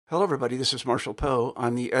Hello, everybody. This is Marshall Poe.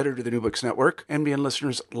 I'm the editor of the New Books Network. NBN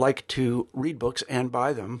listeners like to read books and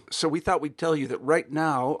buy them. So we thought we'd tell you that right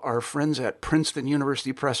now, our friends at Princeton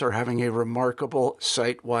University Press are having a remarkable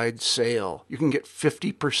site-wide sale. You can get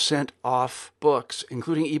 50% off books,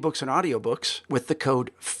 including ebooks and audiobooks, with the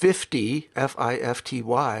code 50,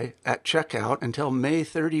 F-I-F-T-Y, at checkout until May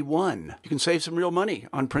 31. You can save some real money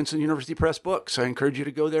on Princeton University Press books. I encourage you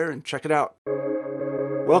to go there and check it out.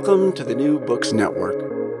 Welcome to the New Books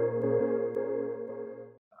Network.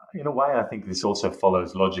 In a way, I think this also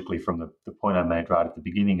follows logically from the point I made right at the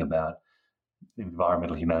beginning about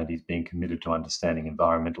environmental humanities being committed to understanding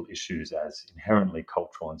environmental issues as inherently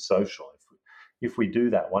cultural and social. If we do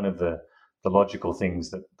that, one of the logical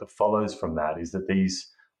things that follows from that is that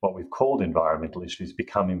these, what we've called environmental issues,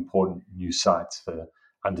 become important new sites for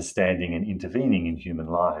understanding and intervening in human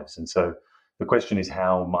lives. And so the question is,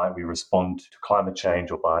 how might we respond to climate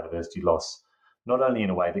change or biodiversity loss, not only in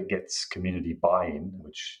a way that gets community buy-in,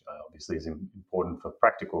 which obviously is important for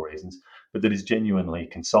practical reasons, but that is genuinely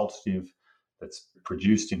consultative, that's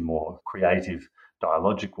produced in more creative,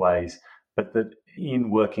 dialogic ways, but that in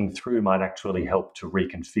working through might actually help to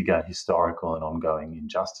reconfigure historical and ongoing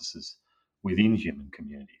injustices within human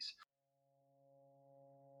communities.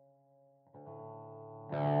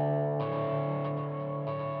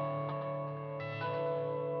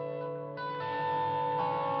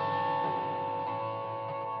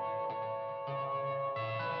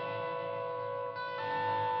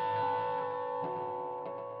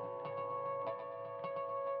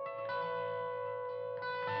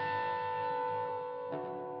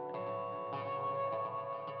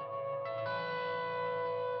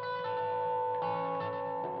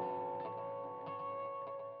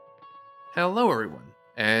 Hello, everyone,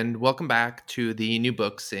 and welcome back to the New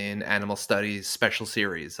Books in Animal Studies special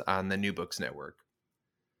series on the New Books Network.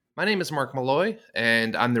 My name is Mark Malloy,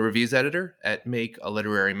 and I'm the reviews editor at Make a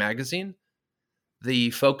Literary Magazine. The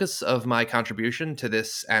focus of my contribution to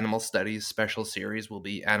this Animal Studies special series will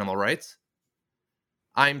be animal rights.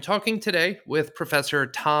 I'm talking today with Professor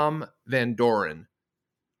Tom Van Doren.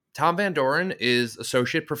 Tom Van Doren is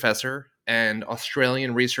Associate Professor and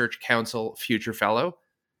Australian Research Council Future Fellow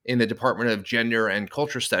in the Department of Gender and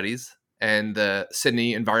Culture Studies and the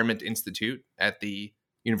Sydney Environment Institute at the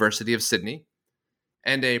University of Sydney,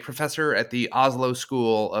 and a professor at the Oslo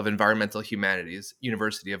School of Environmental Humanities,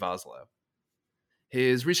 University of Oslo.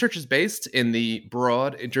 His research is based in the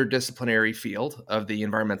broad interdisciplinary field of the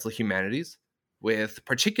environmental humanities, with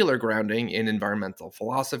particular grounding in environmental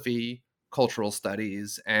philosophy, cultural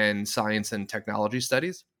studies, and science and technology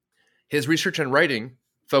studies. His research and writing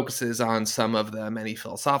focuses on some of the many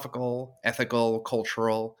philosophical, ethical,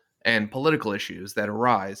 cultural, and political issues that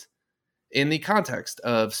arise in the context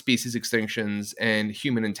of species extinctions and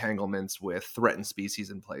human entanglements with threatened species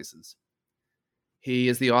and places. He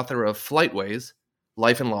is the author of Flightways,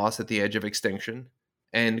 Life and Loss at the Edge of Extinction,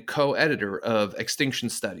 and co-editor of Extinction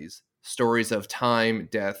Studies, Stories of Time,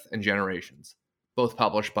 Death, and Generations, both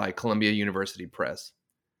published by Columbia University Press.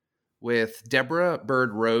 With Deborah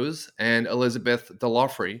Bird Rose and Elizabeth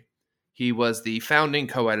Delaufrey, he was the founding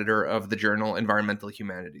co-editor of the journal Environmental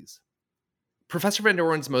Humanities. Professor Van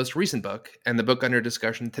Doren's most recent book, and the book under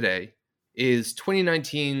discussion today, is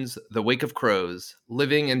 2019's The Wake of Crows,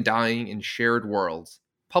 Living and Dying in Shared Worlds,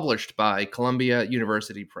 published by Columbia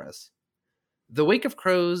University Press. The Wake of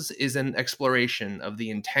Crows is an exploration of the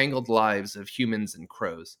entangled lives of humans and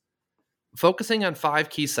crows. Focusing on 5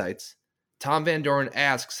 key sites, Tom Van Doren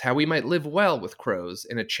asks how we might live well with crows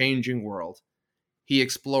in a changing world. He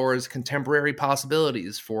explores contemporary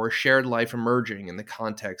possibilities for shared life emerging in the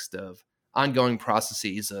context of ongoing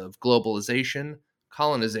processes of globalization,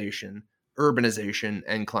 colonization, urbanization,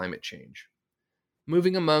 and climate change.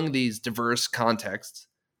 Moving among these diverse contexts,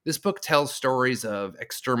 this book tells stories of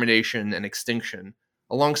extermination and extinction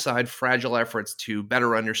alongside fragile efforts to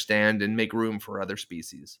better understand and make room for other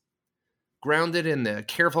species. Grounded in the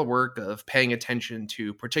careful work of paying attention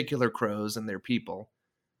to particular crows and their people,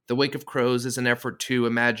 The Wake of Crows is an effort to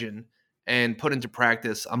imagine and put into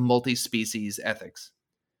practice a multi-species ethics.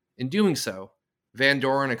 In doing so, Van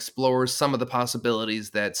Doren explores some of the possibilities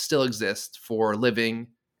that still exist for living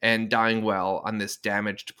and dying well on this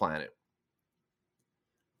damaged planet.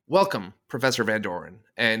 Welcome, Professor Van Doren,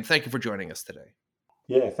 and thank you for joining us today.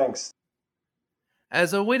 Yeah, thanks.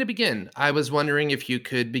 As a way to begin, I was wondering if you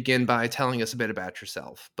could begin by telling us a bit about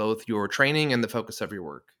yourself, both your training and the focus of your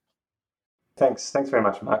work. Thanks very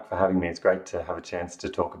much, Mark, for having me. It's great to have a chance to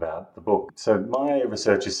talk about the book. So my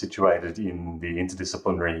research is situated in the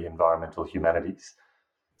interdisciplinary environmental humanities.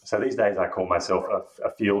 So these days I call myself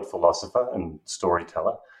a field philosopher and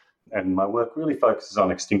storyteller. And my work really focuses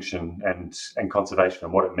on extinction and conservation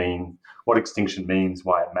and what extinction means,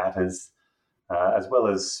 why it matters, as well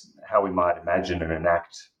as how we might imagine and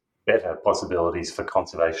enact better possibilities for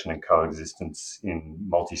conservation and coexistence in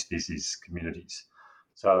multi-species communities.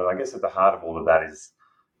 So I guess at the heart of all of that is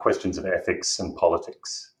questions of ethics and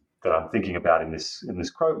politics that I'm thinking about in this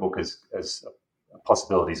Crow book as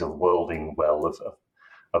possibilities of worlding well,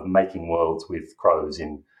 of making worlds with crows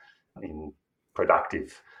in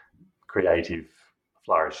productive, creative,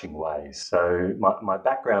 flourishing ways. So my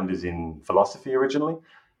background is in philosophy originally,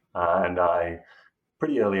 and I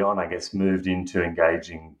pretty early on, I guess, moved into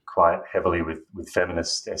engaging quite heavily with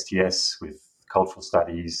feminist STS, with cultural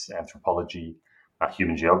studies, anthropology,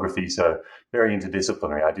 human geography. So very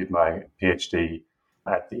interdisciplinary. I did my PhD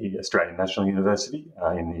at the Australian National University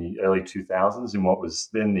in the early 2000s in what was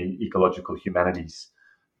then the Ecological Humanities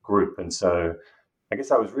group. And so I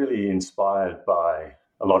guess I was really inspired by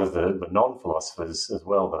a lot of the non-philosophers as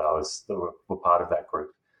well that were part of that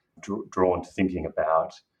group, drawn to thinking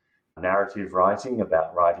about narrative writing,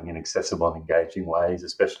 about writing in accessible and engaging ways,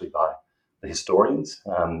 especially by the historians,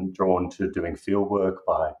 drawn to doing fieldwork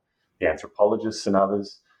by the anthropologists and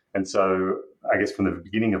others. And so I guess from the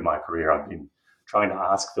beginning of my career, I've been trying to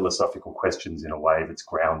ask philosophical questions in a way that's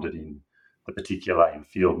grounded in the particular in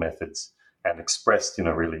field methods and expressed in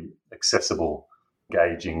a really accessible,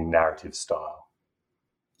 engaging narrative style.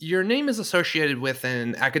 Your name is associated with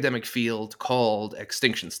an academic field called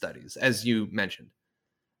extinction studies, as you mentioned.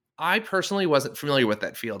 I personally wasn't familiar with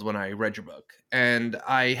that field when I read your book, and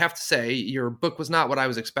I have to say, your book was not what I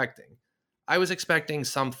was expecting. I was expecting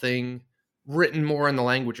something written more in the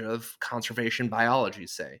language of conservation biology,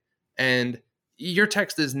 say, and your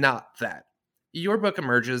text is not that. Your book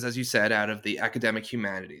emerges, as you said, out of the academic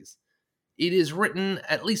humanities. It is written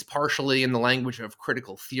at least partially in the language of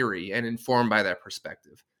critical theory and informed by that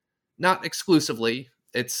perspective. Not exclusively,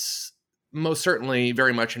 it's most certainly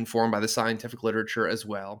very much informed by the scientific literature as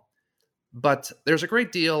well. But there's a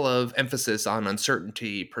great deal of emphasis on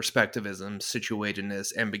uncertainty, perspectivism,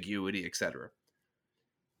 situatedness, ambiguity, etc.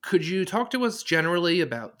 Could you talk to us generally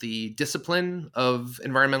about the discipline of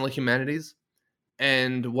environmental humanities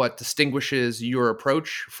and what distinguishes your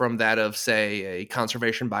approach from that of, say, a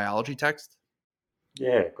conservation biology text?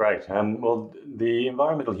 Yeah, great. Well, the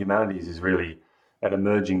environmental humanities is really an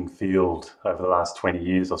emerging field over the last 20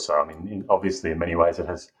 years or so. I mean, obviously, in many ways, it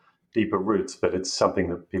has deeper roots, but it's something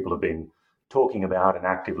that people have been talking about and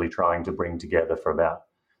actively trying to bring together for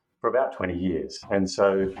about 20 years. And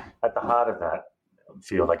so at the heart of that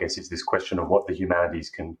field, I guess, is this question of what the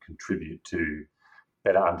humanities can contribute to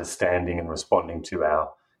better understanding and responding to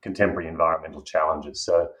our contemporary environmental challenges.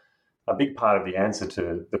 So a big part of the answer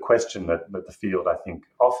to the question that the field, I think,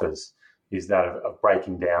 offers is that of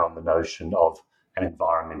breaking down the notion of an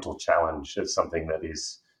environmental challenge as something that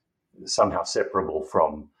is somehow separable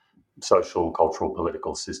from social, cultural,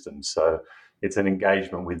 political systems. So it's an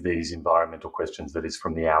engagement with these environmental questions that is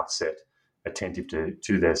from the outset attentive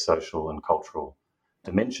to their social and cultural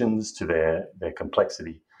dimensions, to their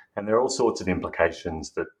complexity. And there are all sorts of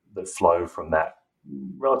implications that flow from that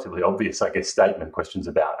relatively obvious, I guess, statement, questions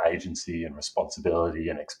about agency and responsibility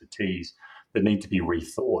and expertise that need to be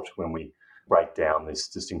rethought when we break down this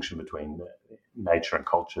distinction between nature and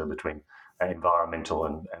culture, between environmental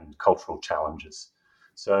and cultural challenges.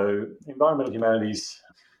 So environmental humanities,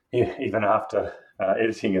 even after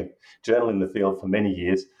editing a journal in the field for many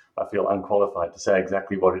years, I feel unqualified to say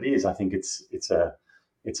exactly what it is. I think it's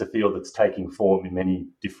a field that's taking form in many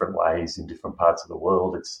different ways in different parts of the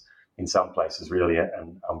world. It's in some places really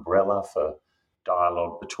an umbrella for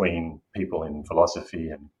dialogue between people in philosophy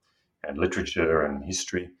and literature and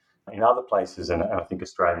history. In other places, and I think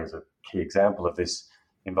Australia is a key example of this,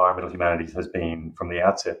 environmental humanities has been from the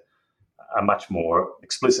outset a much more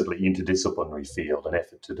explicitly interdisciplinary field, an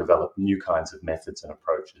effort to develop new kinds of methods and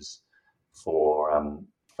approaches for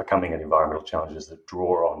coming at environmental challenges that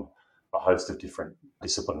draw on a host of different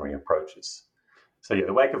disciplinary approaches. So yeah,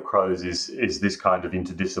 The Wake of Crows is this kind of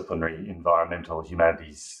interdisciplinary environmental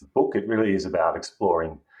humanities book. It really is about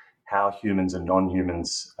exploring how humans and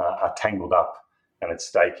non-humans are tangled up and at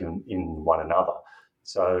stake in one another.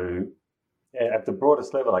 So at the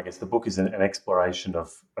broadest level, I guess the book is an exploration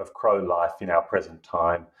of crow life in our present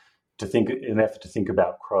time, an effort to think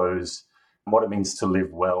about crows and what it means to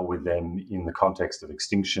live well with them in the context of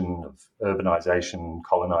extinction, of urbanization,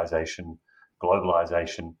 colonization,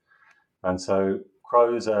 globalization. And so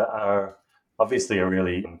crows are obviously a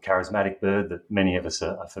really charismatic bird that many of us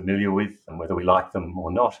are familiar with, and whether we like them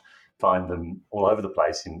or not, find them all over the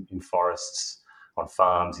place in forests, on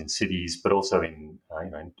farms, in cities, but also in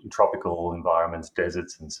tropical environments,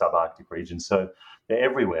 deserts and subarctic regions. So they're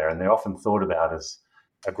everywhere, and they're often thought about as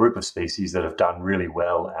a group of species that have done really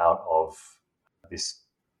well out of this,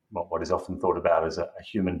 what is often thought about as a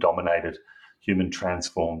human-dominated,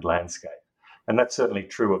 human-transformed landscape. And that's certainly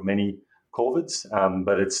true of many corvids,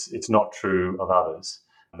 but it's not true of others.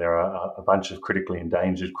 There are a bunch of critically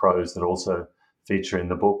endangered crows that also feature in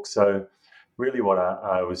the book. So really what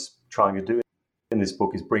I was trying to do in this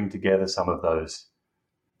book is bring together some of those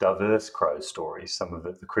diverse crow stories, some of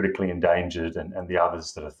the critically endangered and the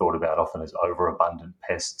others that are thought about often as overabundant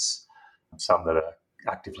pests, some that are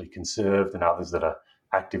actively conserved and others that are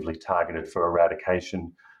actively targeted for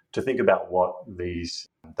eradication, to think about what these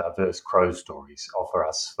diverse crow stories offer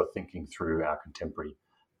us for thinking through our contemporary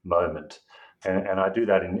moment. And I do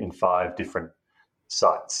that in 5 different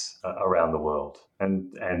sites around the world.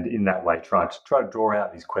 And in that way, try to draw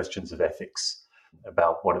out these questions of ethics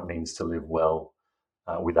about what it means to live well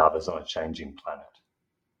with others on a changing planet.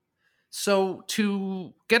 So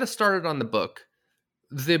to get us started on the book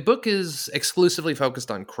is exclusively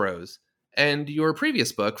focused on crows. And your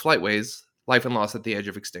previous book, Flightways, Life and Loss at the Edge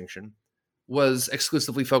of Extinction, was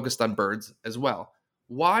exclusively focused on birds as well.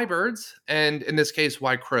 Why birds? And in this case,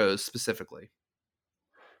 why crows specifically?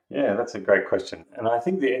 Yeah, that's a great question. And I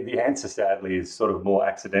think the answer, sadly, is sort of more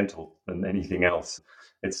accidental than anything else.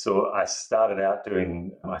 I started out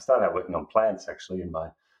working on plants actually in my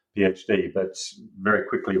PhD, but very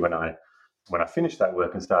quickly when I finished that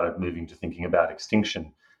work and started moving to thinking about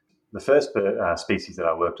extinction, the first species that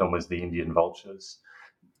I worked on was the Indian vultures.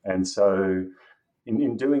 And so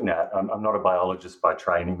in doing that, I'm not a biologist by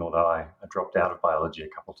training, although I dropped out of biology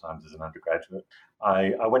a couple of times as an undergraduate.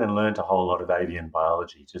 I went and learned a whole lot of avian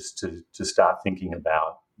biology just to start thinking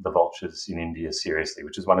about the vultures in India seriously,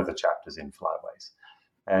 which is one of the chapters in Flightways.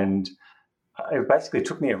 And it basically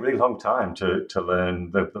took me a really long time to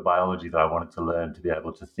learn the biology that I wanted to learn to be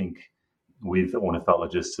able to think with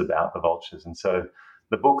ornithologists about the vultures. And so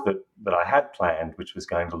the book that I had planned, which was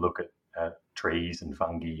going to look at trees and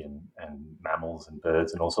fungi and mammals and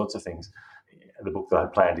birds and all sorts of things, the book that I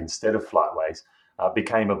planned instead of Flightways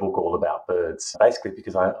became a book all about birds, basically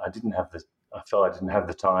because I felt I didn't have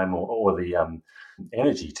the time or the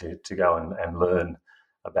energy to go and learn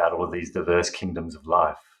about all of these diverse kingdoms of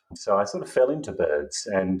life. So I sort of fell into birds,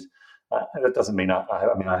 and that doesn't mean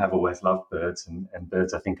I have always loved birds, and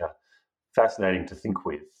birds I think are fascinating to think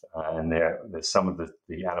with, and there's some of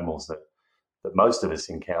the animals that most of us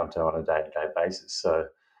encounter on a day-to-day basis. So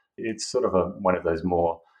it's sort of one of those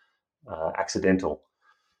more accidental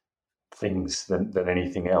things than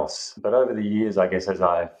anything else. But over the years, I guess, as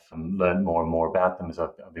I've learned more and more about them, as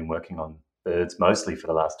I've been working on birds mostly for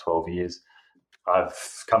the last 12 years,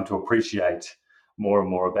 I've come to appreciate more and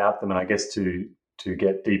more about them. And I guess to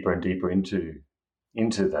get deeper and deeper into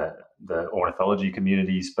the ornithology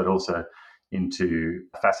communities, but also into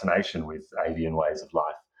fascination with avian ways of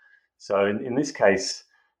life. So in this case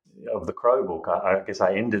of the crow book, I guess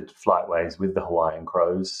I ended Flightways with the Hawaiian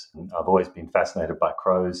crows. I've always been fascinated by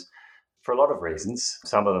crows for a lot of reasons.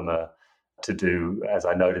 Some of them are to do, as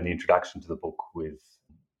I note in the introduction to the book, with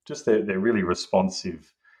just their really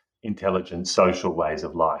responsive, intelligent, social ways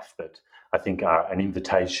of life that I think are an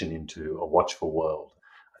invitation into a watchful world.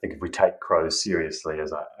 I think if we take crows seriously,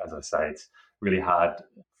 as I say, it's really hard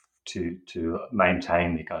to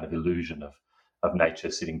maintain the kind of illusion of nature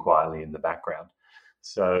sitting quietly in the background.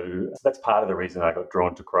 So that's part of the reason I got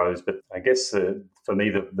drawn to crows. But I guess for me,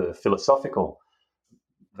 the philosophical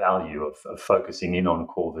value of focusing in on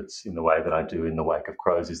corvids in the way that I do in the wake of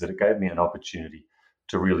crows is that it gave me an opportunity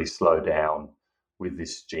to really slow down with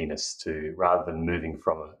this genus, to rather than moving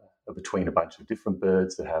from between a bunch of different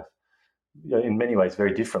birds that have, in many ways,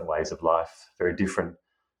 very different ways of life, very different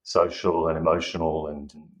social and emotional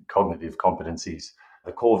and cognitive competencies.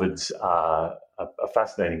 The corvids are a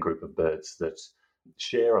fascinating group of birds that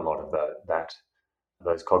share a lot of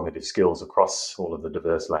those cognitive skills across all of the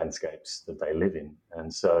diverse landscapes that they live in.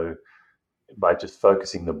 And so by just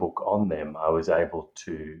focusing the book on them, I was able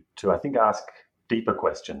to I think, ask deeper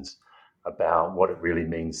questions about what it really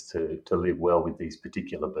means to live well with these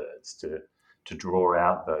particular birds, to draw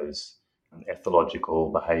out those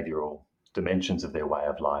ethological, behavioural dimensions of their way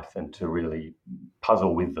of life, and to really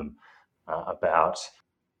puzzle with them about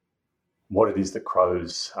what it is that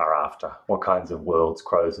crows are after, what kinds of worlds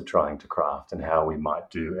crows are trying to craft, and how we might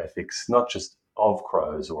do ethics, not just of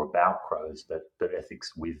crows or about crows, but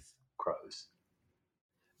ethics with crows.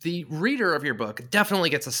 The reader of your book definitely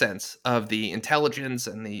gets a sense of the intelligence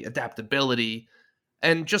and the adaptability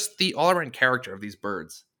and just the all-around character of these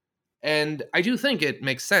birds. And I do think it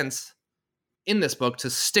makes sense in this book to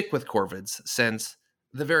stick with corvids, since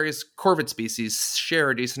the various corvid species share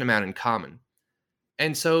a decent amount in common.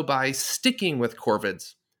 And so by sticking with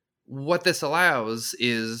corvids, what this allows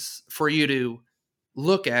is for you to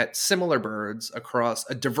look at similar birds across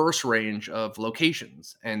a diverse range of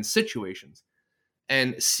locations and situations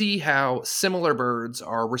and see how similar birds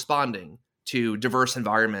are responding to diverse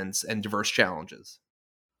environments and diverse challenges.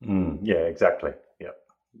 Yeah, exactly. Yep.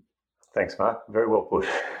 Thanks, Mark. Very well put.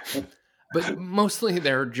 But mostly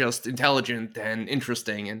they're just intelligent and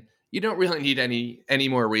interesting, and you don't really need any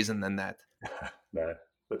more reason than that. No,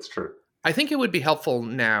 that's true. I think it would be helpful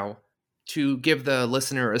now to give the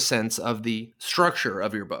listener a sense of the structure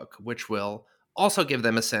of your book, which will also give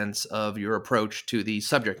them a sense of your approach to the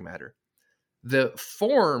subject matter. The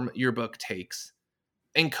form your book takes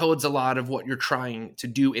encodes a lot of what you're trying to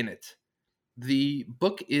do in it. The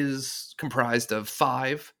book is comprised of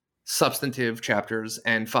 5 substantive chapters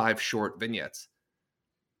and 5 short vignettes.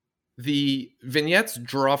 The vignettes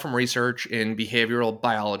draw from research in behavioral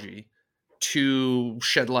biology to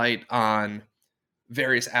shed light on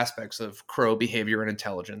various aspects of crow behavior and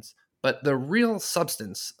intelligence, but the real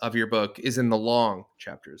substance of your book is in the long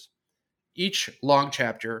chapters. Each long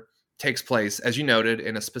chapter takes place, as you noted,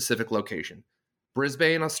 in a specific location: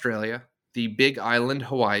 Brisbane, Australia; the Big Island,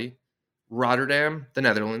 Hawaii; Rotterdam, the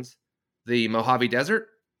Netherlands; the Mojave Desert,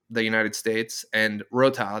 the United States; and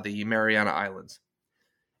Rota, the Mariana Islands.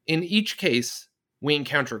 In each case, we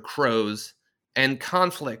encounter crows and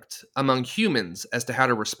conflict among humans as to how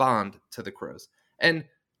to respond to the crows. And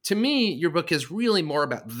to me, your book is really more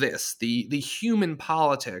about this, the human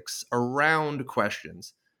politics around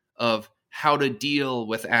questions of how to deal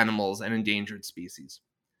with animals and endangered species.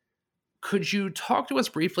 Could you talk to us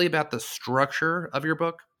briefly about the structure of your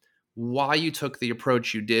book? Why you took the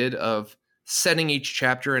approach you did of setting each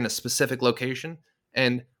chapter in a specific location,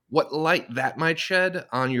 and what light that might shed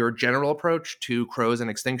on your general approach to crows and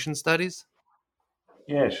extinction studies?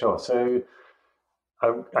 Yeah, sure. So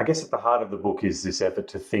I guess at the heart of the book is this effort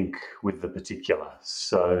to think with the particular.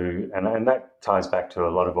 So, and that ties back to a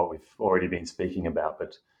lot of what we've already been speaking about,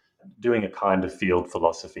 but doing a kind of field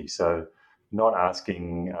philosophy. So, not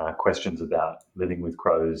asking questions about living with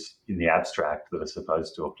crows in the abstract that are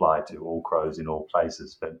supposed to apply to all crows in all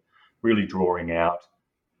places, but really drawing out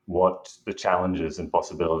what the challenges and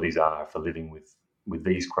possibilities are for living with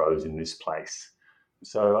these crows in this place.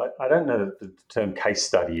 So I don't know that the term case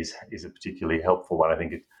study is a particularly helpful one. I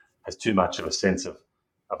think it has too much of a sense of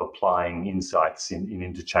applying insights in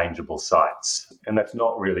interchangeable sites. And that's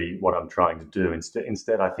not really what I'm trying to do.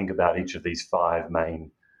 Instead, I think about each of these 5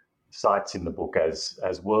 main sites in the book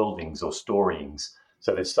as worldings or storyings.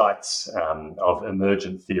 So they're sites of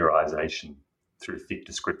emergent theorization through thick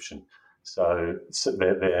description. So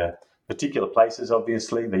they're particular places,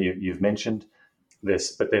 obviously, that you've mentioned,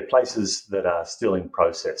 but they're places that are still in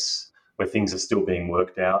process, where things are still being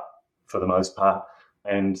worked out for the most part.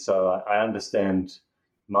 And so I understand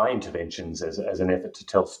my interventions as an effort to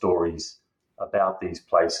tell stories about these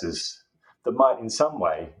places that might in some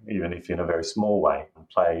way, even if in a very small way,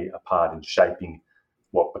 play a part in shaping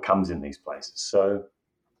what becomes in these places. So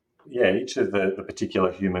yeah, each of the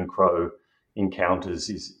particular human crow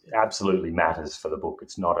encounters absolutely matters for the book.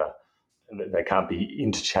 It's not they can't be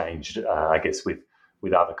interchanged, I guess, with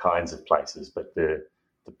other kinds of places, but the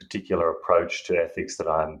particular approach to ethics that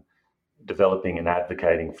I'm developing and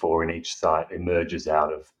advocating for in each site emerges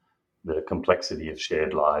out of the complexity of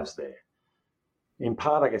shared lives there. In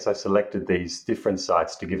part, I guess I selected these different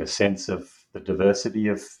sites to give a sense of the diversity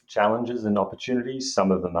of challenges and opportunities.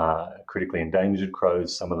 Some of them are critically endangered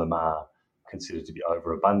crows, some of them are considered to be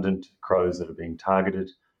overabundant crows that are being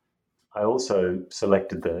targeted. I also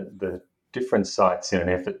selected the different sites in an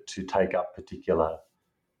effort to take up particular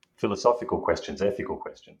philosophical questions, ethical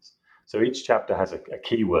questions. So each chapter has a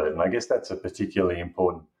keyword, and I guess that's a particularly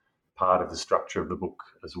important part of the structure of the book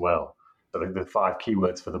as well. So the 5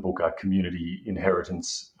 keywords for the book are community,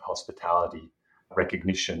 inheritance, hospitality,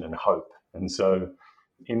 recognition, and hope. And so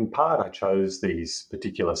in part, I chose these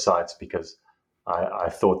particular sites because I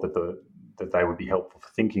thought that they would be helpful for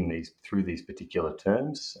thinking through these particular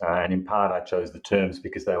terms. And in part, I chose the terms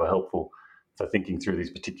because they were helpful for thinking through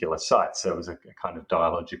these particular sites. So it was a kind of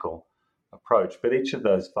dialogical approach. But each of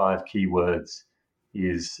those 5 keywords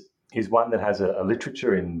is one that has a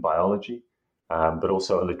literature in biology, but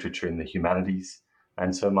also a literature in the humanities.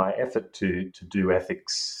 And so my effort to do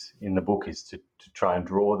ethics in the book is to try and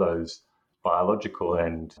draw those biological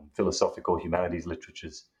and philosophical humanities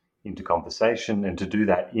literatures into conversation, and to do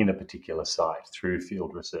that in a particular site through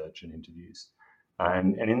field research and interviews.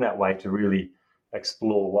 And in that way to really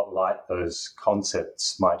explore what light those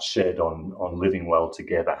concepts might shed on living well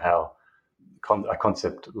together, how a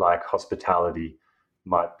concept like hospitality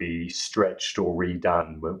might be stretched or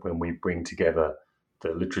redone when we bring together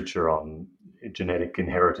the literature on genetic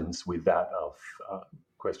inheritance with that of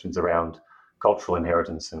questions around cultural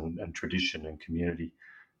inheritance and tradition and community.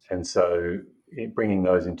 And so bringing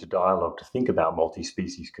those into dialogue to think about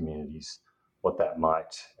multi-species communities, what that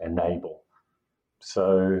might enable.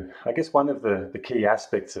 So I guess one of the key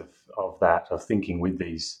aspects of that, of thinking with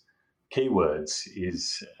these keywords,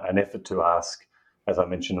 is an effort to ask, as I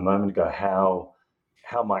mentioned a moment ago,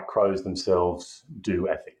 how might crows themselves do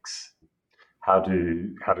ethics? How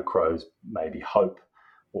do crows maybe hope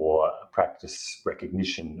or practice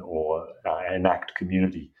recognition or enact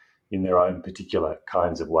community in their own particular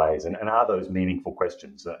kinds of ways? And are those meaningful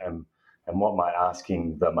questions? And what might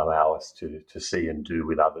asking them allow us to see and do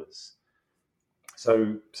with others?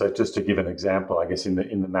 So just to give an example, I guess in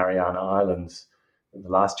the Mariana Islands, the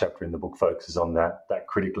last chapter in the book focuses on that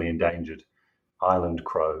critically endangered island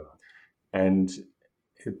crow. And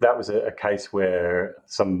that was a case where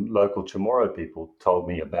some local Chamorro people told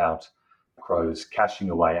me about crows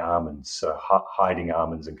caching away almonds, so hiding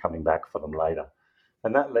almonds and coming back for them later.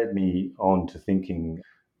 And that led me on to thinking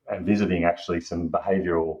and visiting actually some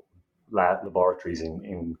behavioural laboratories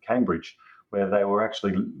in Cambridge, where they were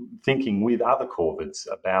actually thinking with other corvids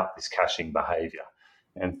about this caching behaviour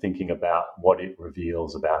and thinking about what it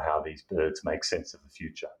reveals about how these birds make sense of the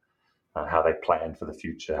future. How they plan for the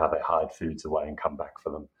future, how they hide foods away and come back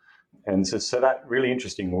for them. And so that really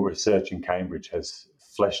interesting research in Cambridge has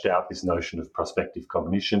fleshed out this notion of prospective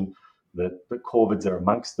cognition, that corvids are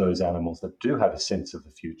amongst those animals that do have a sense of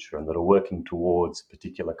the future and that are working towards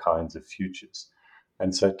particular kinds of futures.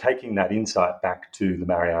 And so taking that insight back to the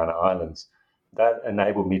Mariana Islands, that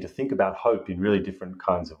enabled me to think about hope in really different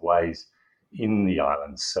kinds of ways in the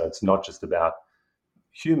islands. So it's not just about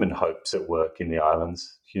human hopes at work in the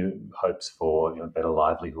islands, hopes for better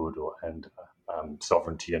livelihood and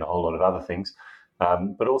sovereignty and a whole lot of other things,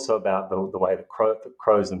 but also about the way that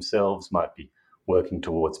crows themselves might be working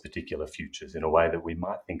towards particular futures in a way that we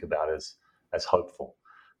might think about as hopeful.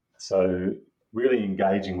 So really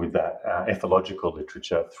engaging with that ethological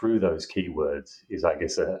literature through those keywords is, I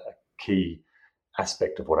guess, a key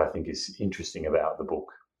aspect of what I think is interesting about the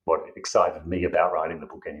book, what excited me about writing the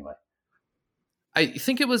book anyway. I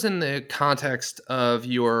think it was in the context of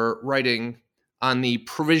your writing on the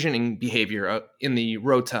provisioning behavior in the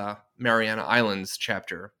Rota Mariana Islands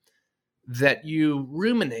chapter that you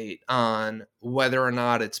ruminate on whether or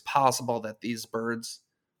not it's possible that these birds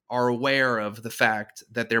are aware of the fact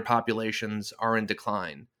that their populations are in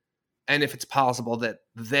decline, and if it's possible that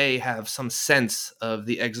they have some sense of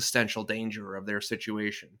the existential danger of their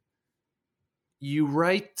situation. You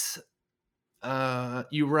write,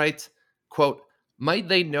 quote, "Might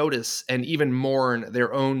they notice and even mourn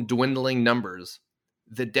their own dwindling numbers,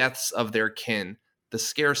 the deaths of their kin, the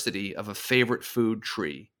scarcity of a favorite food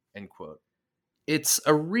tree," end quote. It's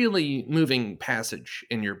a really moving passage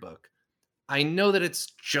in your book. I know that it's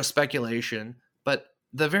just speculation, but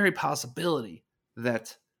the very possibility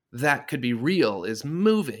that that could be real is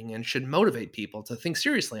moving and should motivate people to think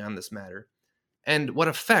seriously on this matter and what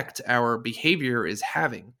effect our behavior is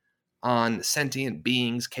having on sentient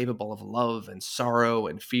beings capable of love and sorrow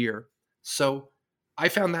and fear. So I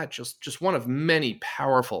found that just one of many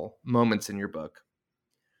powerful moments in your book.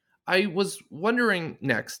 I was wondering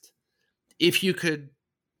next if you could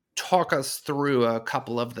talk us through a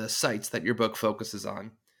couple of the sites that your book focuses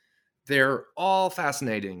on. They're all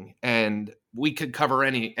fascinating, and we could cover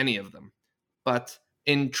any of them. But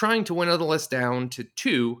in trying to winnow the list down to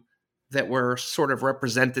two that were sort of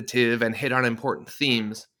representative and hit on important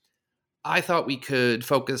themes, I thought we could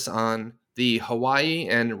focus on the Hawaii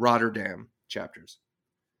and Rotterdam chapters.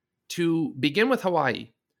 To begin with Hawaii,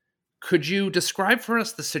 could you describe for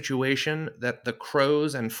us the situation that the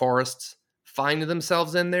crows and forests find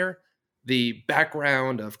themselves in there? The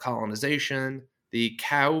background of colonization, the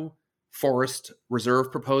cow forest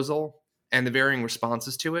reserve proposal, and the varying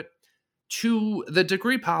responses to it. To the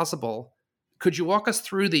degree possible, could you walk us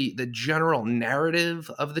through the general narrative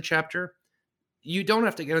of the chapter? You don't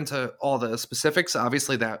have to get into all the specifics.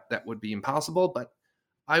 Obviously, that would be impossible, but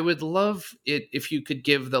I would love it if you could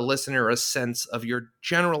give the listener a sense of your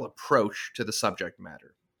general approach to the subject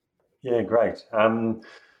matter. Yeah, great.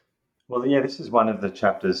 This is one of the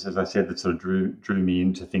chapters, as I said, that sort of drew me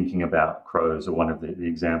into thinking about crows, or one of the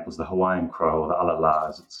examples, the Hawaiian crow, or the alala,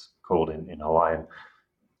 as it's called in Hawaiian.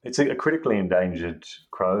 It's a critically endangered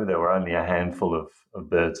crow. There were only a handful of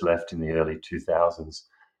birds left in the early 2000s,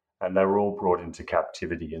 and they were all brought into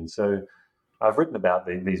captivity. And so I've written about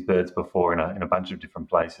these birds before in a bunch of different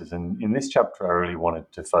places, and in this chapter, I really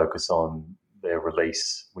wanted to focus on their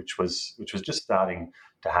release, which was just starting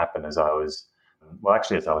to happen as I was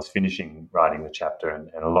finishing writing the chapter,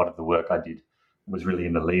 and a lot of the work I did was really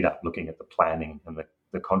in the lead up, looking at the planning and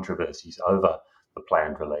the controversies over the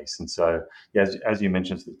planned release. And so, yeah, as you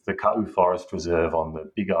mentioned, the Ka'u Forest Reserve on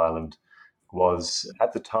the Big Island was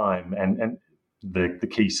at the time and the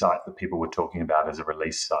key site that people were talking about as a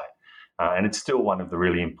release site. And it's still one of the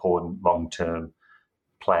really important long-term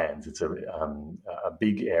plans. It's a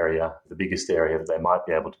big area, the biggest area that they might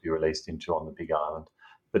be able to be released into on the Big Island.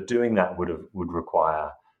 But doing that would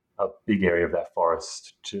require a big area of that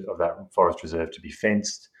forest reserve to be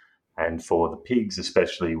fenced, and for the pigs,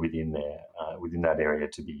 especially within that area,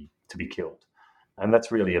 to be killed. And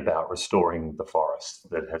that's really about restoring the forest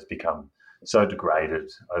that has become so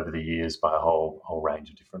degraded over the years by a whole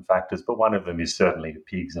range of different factors. But one of them is certainly the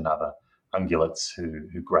pigs and other ungulates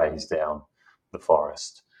who graze down the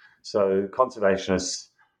forest. So conservationists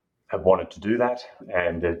have wanted to do that,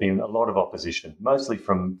 and there's been a lot of opposition, mostly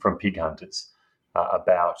from pig hunters,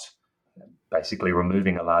 about basically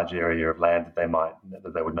removing a large area of land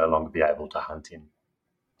that they would no longer be able to hunt in.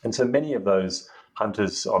 And so many of those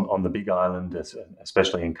hunters on the Big Island,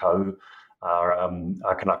 especially in Ka'u, are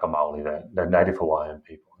Kanaka Maoli, they're native Hawaiian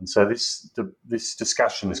people. And so this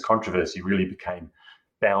discussion, this controversy really became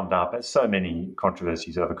bound up, as so many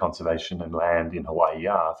controversies over conservation and land in Hawaii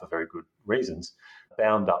are, for very good reasons,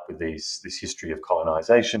 bound up with this history of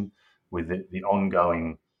colonization, with the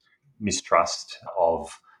ongoing mistrust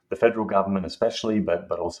of the federal government especially,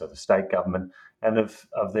 but also the state government, and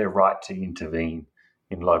of their right to intervene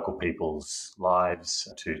in local people's lives,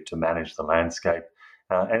 to manage the landscape.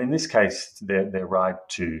 And in this case, their right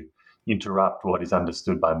to interrupt what is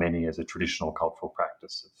understood by many as a traditional cultural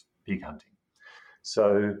practice of pig hunting.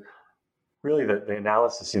 So really the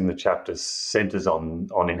analysis in the chapter centres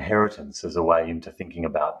on inheritance as a way into thinking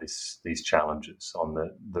about these challenges, on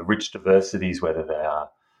the rich diversities, whether they are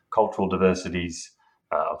cultural diversities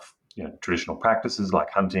of traditional practices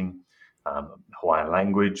like hunting, Hawaiian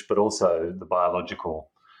language, but also the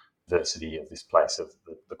biological diversity of this place, of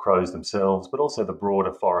the crows themselves, but also the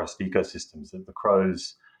broader forest ecosystems that the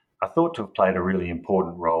crows are thought to have played a really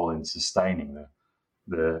important role in sustaining.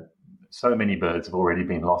 So many birds have already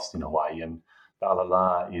been lost in Hawaii, and the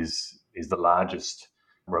alala is the largest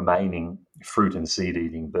remaining fruit and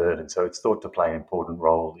seed-eating bird, and so it's thought to play an important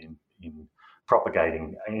role in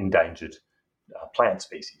propagating endangered plant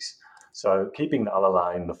species. So keeping the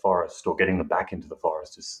alala in the forest, or getting them back into the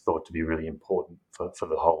forest, is thought to be really important for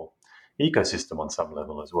the whole ecosystem on some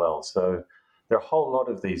level as well. So there are a whole lot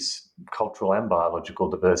of these cultural and biological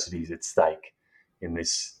diversities at stake in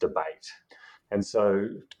this debate. And so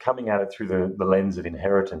coming at it through the lens of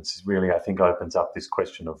inheritance really, I think, opens up this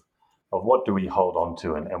question of what do we hold on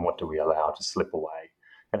to and what do we allow to slip away?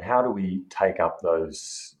 And how do we take up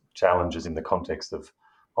those challenges in the context of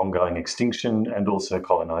ongoing extinction and also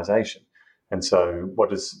colonization? And so what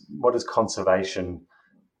does conservation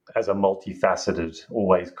as a multifaceted,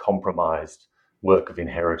 always compromised work of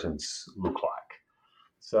inheritance look like?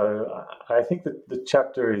 So I think that the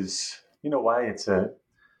chapter is, in a way, it's a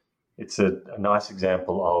nice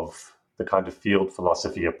example of the kind of field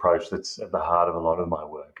philosophy approach that's at the heart of a lot of my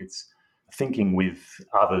work. It's thinking with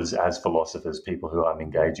others as philosophers, people who I'm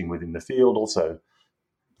engaging with in the field, also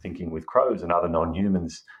thinking with crows and other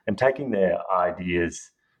non-humans, and taking their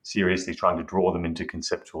ideas seriously, trying to draw them into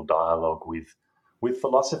conceptual dialogue with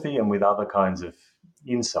philosophy and with other kinds of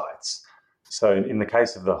insights. So in the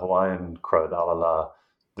case of the Hawaiian crow, the alala,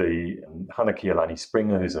 the Hanakialani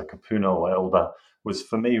Springer, who's a kupuna or elder, was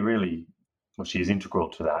for me really, well, she is integral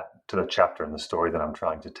to the chapter and the story that I'm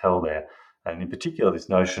trying to tell there. And in particular, this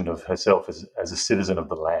notion of herself as a citizen of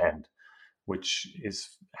the land, which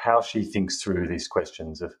is how she thinks through these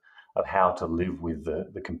questions of how to live with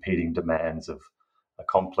the competing demands of a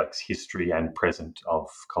complex history and present of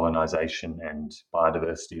colonization and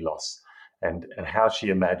biodiversity loss, and how she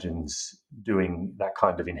imagines doing that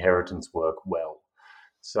kind of inheritance work well.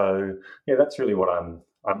 So yeah, that's really what I'm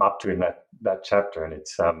up to in that chapter, and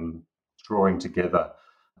it's drawing together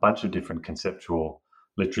a bunch of different conceptual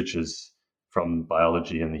literatures from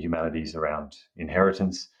biology and the humanities around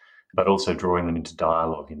inheritance, but also drawing them into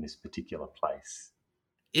dialogue in this particular place.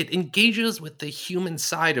 It engages with the human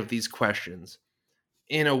side of these questions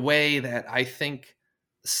in a way that I think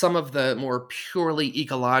some of the more purely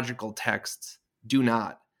ecological texts do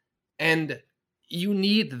not. And you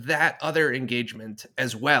need that other engagement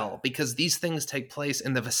as well, because these things take place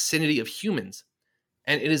in the vicinity of humans.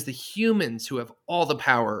 And it is the humans who have all the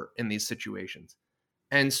power in these situations.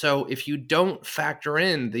 And so if you don't factor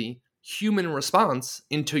in the human response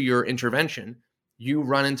into your intervention, you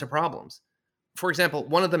run into problems. For example,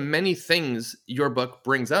 one of the many things your book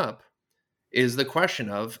brings up is the question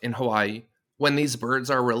of, in Hawaii, when these birds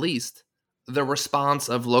are released, the response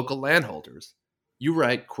of local landholders. You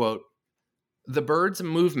write, quote, "The birds'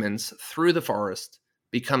 movements through the forest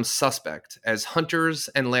become suspect as hunters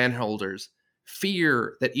and landholders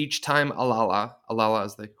fear that each time alala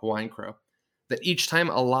is the Hawaiian crow, that each time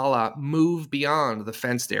alala move beyond the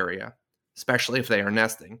fenced area, especially if they are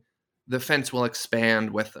nesting, the fence will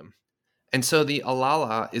expand with them. And so the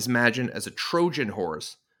alala is imagined as a Trojan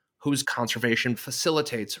horse whose conservation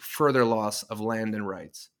facilitates further loss of land and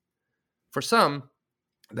rights. For some,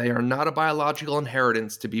 they are not a biological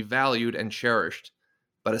inheritance to be valued and cherished,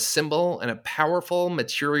 but a symbol and a powerful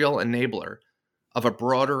material enabler of a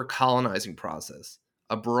broader colonizing process,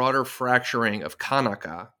 a broader fracturing of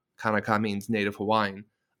Kanaka. Kanaka means Native Hawaiian,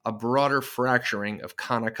 a broader fracturing of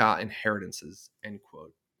Kanaka inheritances," end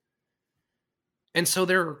quote. And so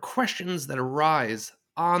there are questions that arise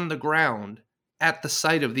on the ground at the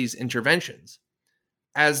site of these interventions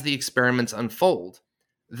as the experiments unfold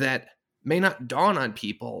that may not dawn on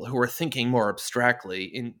people who are thinking more abstractly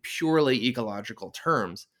in purely ecological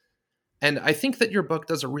terms. And I think that your book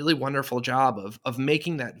does a really wonderful job of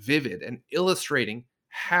making that vivid and illustrating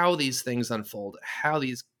how these things unfold, how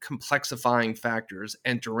these complexifying factors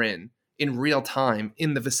enter in real time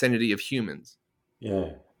in the vicinity of humans.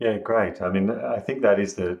 Yeah, great. I mean, I think that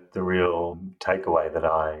is the real takeaway that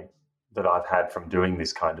I've had from doing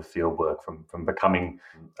this kind of field work, from becoming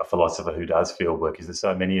a philosopher who does field work, is that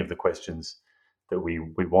so many of the questions that we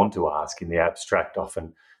want to ask in the abstract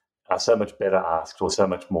often are so much better asked, or so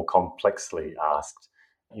much more complexly asked,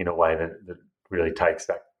 in a way that really takes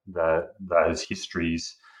back those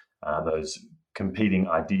histories, those competing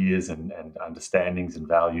ideas and understandings and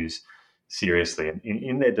values seriously, and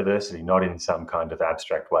in their diversity, not in some kind of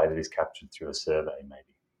abstract way that is captured through a survey,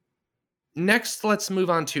 maybe. Next, let's move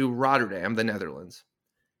on to Rotterdam, the Netherlands.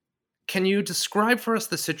 Can you describe for us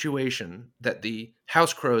the situation that the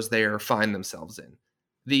house crows there find themselves in,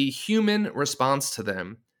 the human response to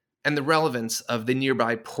them, and the relevance of the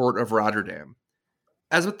nearby port of Rotterdam?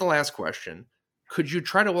 As with the last question, could you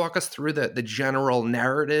try to walk us through the general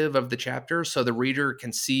narrative of the chapter so the reader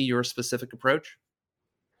can see your specific approach?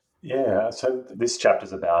 Yeah, so this chapter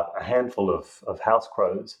is about a handful of house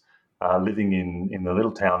crows living in the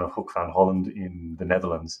little town of Hoek van Holland in the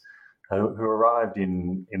Netherlands, who arrived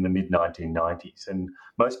in the mid 1990s. And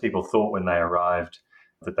most people thought when they arrived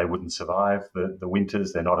that they wouldn't survive the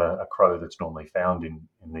winters. They're not a crow that's normally found in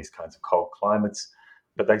these kinds of cold climates.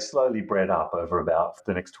 But they slowly bred up over about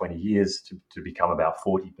the next 20 years to become about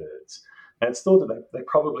 40 birds. And it's thought that they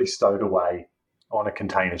probably stowed away on a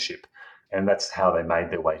container ship, and that's how they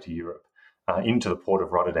made their way to Europe, into the port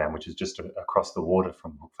of Rotterdam, which is just across the water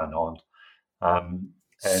from Hoek van Holland. Um,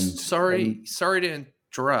 Sorry to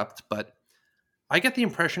interrupt, but I get the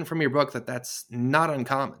impression from your book that that's not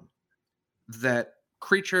uncommon, that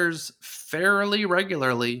creatures fairly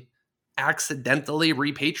regularly accidentally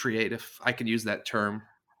repatriate, if I could use that term,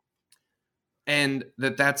 and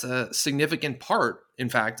that's a significant part, in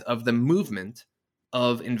fact, of the movement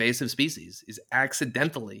of invasive species is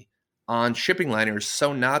accidentally on shipping liners.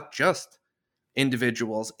 So not just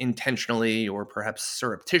individuals intentionally or perhaps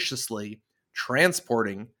surreptitiously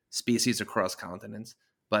transporting species across continents,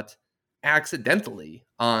 but accidentally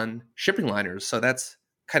on shipping liners. So that's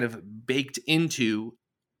kind of baked into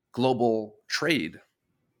global trade.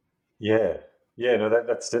 yeah, yeah, no,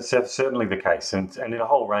 that's certainly the case, and in a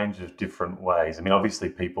whole range of different ways. I mean, obviously,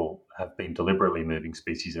 people have been deliberately moving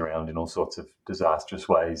species around in all sorts of disastrous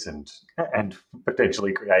ways and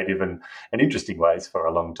potentially creative and interesting ways for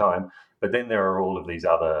a long time. But then there are all of these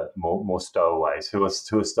other more stowaways who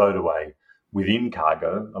are stowed away within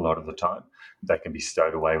cargo a lot of the time. They can be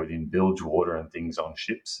stowed away within bilge water and things on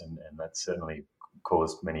ships, and that's certainly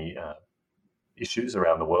caused many issues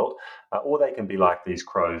around the world, or they can be like these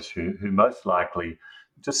crows who most likely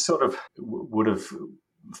just sort of would have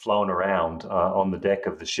flown around on the deck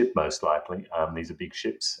of the ship, most likely. These are big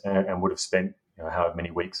ships, and would have spent however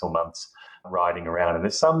many weeks or months riding around. And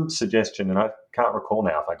there's some suggestion, and I can't recall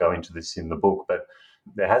now if I go into this in the book, but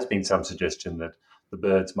there has been some suggestion that the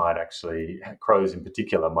birds might actually, crows in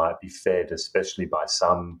particular, might be fed, especially by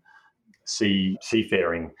some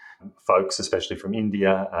seafaring folks, especially from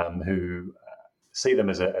India, who see them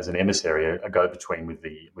as an emissary, a go-between with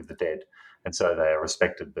the dead, and so they are a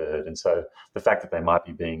respected bird. And so the fact that they might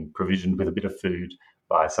be being provisioned with a bit of food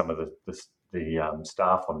by some of the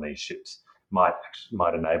staff on these ships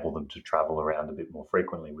might enable them to travel around a bit more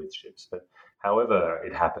frequently with ships. But however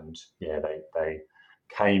it happened, they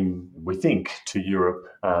came, we think, to Europe,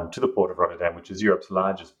 to the port of Rotterdam, which is Europe's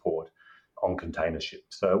largest port, on container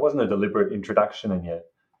ships. So it wasn't a deliberate introduction, and yet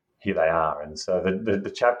here they are. And so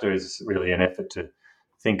the chapter is really an effort to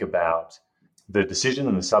think about the decision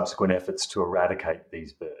and the subsequent efforts to eradicate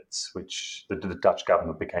these birds, which the Dutch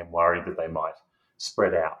government became worried that they might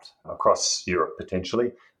spread out across Europe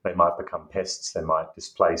potentially. They might become pests, they might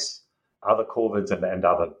displace other corvids and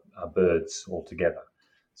other birds altogether.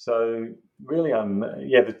 So really,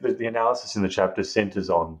 the analysis in the chapter centres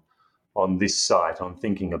on this site, on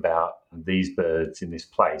thinking about these birds in this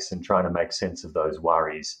place and trying to make sense of those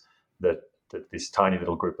worries that this tiny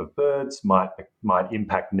little group of birds might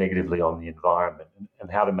impact negatively on the environment,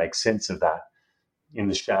 and how to make sense of that in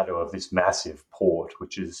the shadow of this massive port,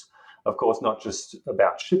 which is, of course, not just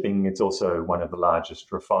about shipping. It's also one of the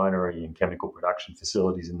largest refinery and chemical production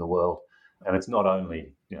facilities in the world. And it's not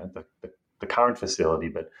only the current facility,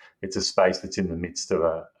 but it's a space that's in the midst of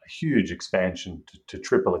a huge expansion to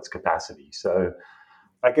triple its capacity. So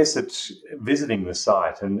I guess it's visiting the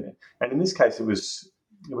site. And in this case, it was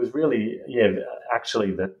really,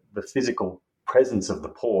 actually the physical presence of the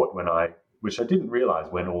port which I didn't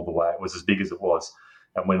realize went all the way, it was as big as it was,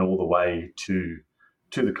 and went all the way to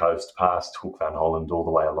the coast, past Hoek van Holland, all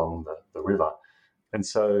the way along the river. And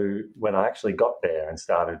so when I actually got there and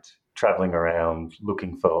started traveling around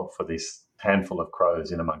looking for this handful of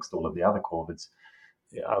crows in amongst all of the other corvids,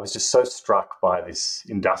 I was just so struck by this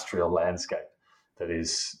industrial landscape that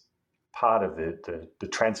is part of the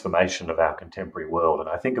transformation of our contemporary world. And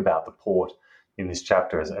I think about the port in this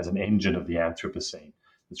chapter as an engine of the Anthropocene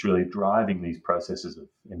that's really driving these processes of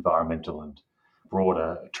environmental and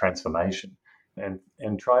broader transformation,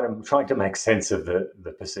 and trying to make sense of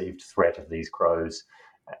the perceived threat of these crows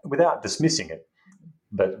without dismissing it,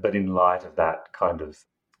 but in light of that kind of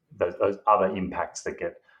those other impacts that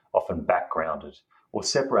get often backgrounded or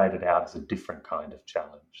separated out as a different kind of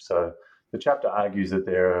challenge. So the chapter argues that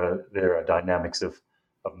there are dynamics of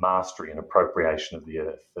mastery and appropriation of the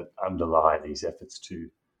earth that underlie these efforts to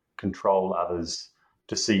control others,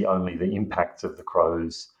 to see only the impacts of the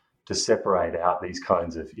crows, to separate out these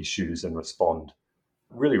kinds of issues and respond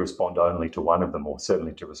only to one of them, or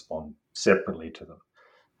certainly to respond separately to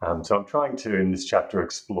them. So I'm trying to, in this chapter,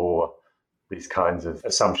 explore these kinds of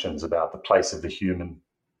assumptions about the place of the human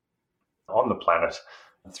on the planet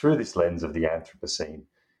through this lens of the Anthropocene,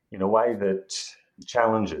 in a way that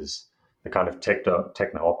challenges the kind of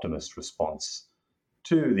techno-optimist response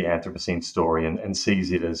to the Anthropocene story, and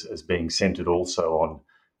sees it as being centered also on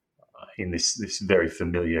in this very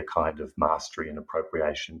familiar kind of mastery and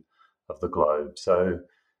appropriation of the globe. So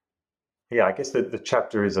I guess that the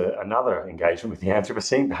chapter is another engagement with the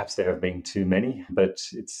Anthropocene. Perhaps there have been too many, but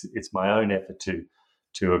it's my own effort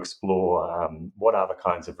to explore what other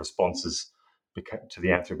kinds of responses to the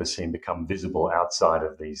Anthropocene become visible outside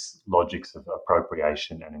of these logics of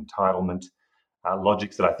appropriation and entitlement,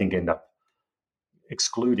 logics that I think end up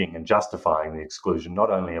excluding and justifying the exclusion not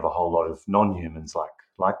only of a whole lot of non-humans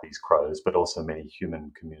like these crows, but also many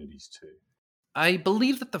human communities too. I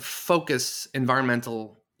believe that the focus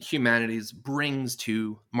environmental humanities brings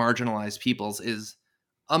to marginalized peoples is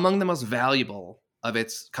among the most valuable of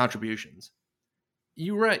its contributions.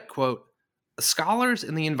 You write, quote, "Scholars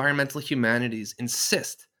in the environmental humanities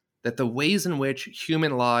insist that the ways in which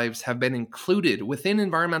human lives have been included within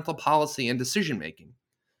environmental policy and decision-making,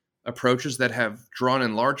 approaches that have drawn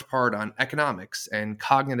in large part on economics and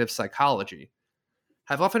cognitive psychology,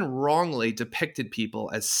 have often wrongly depicted people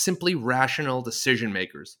as simply rational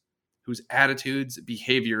decision-makers whose attitudes,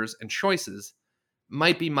 behaviors, and choices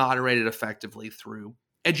might be moderated effectively through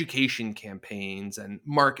education campaigns and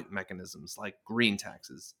market mechanisms like green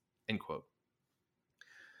taxes," end quote.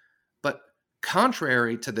 But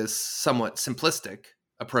contrary to this somewhat simplistic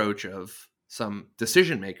approach of some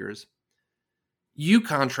decision makers, you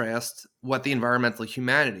contrast what the environmental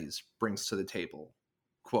humanities brings to the table.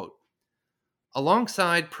 Quote,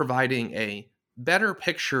 "Alongside providing a better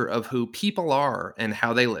picture of who people are and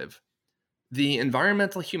how they live, the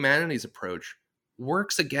environmental humanities approach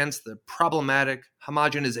works against the problematic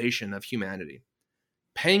homogenization of humanity,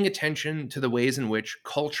 paying attention to the ways in which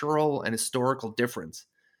cultural and historical difference,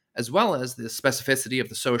 as well as the specificity of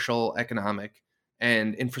the social, economic,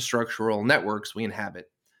 and infrastructural networks we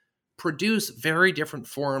inhabit, produce very different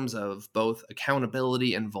forms of both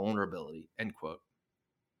accountability and vulnerability," end quote.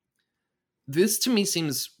 This to me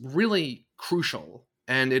seems really crucial,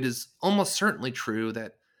 and it is almost certainly true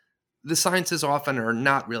that the sciences often are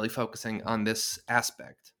not really focusing on this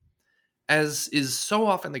aspect. As is so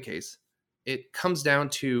often the case, it comes down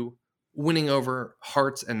to winning over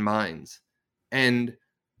hearts and minds. And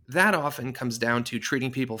that often comes down to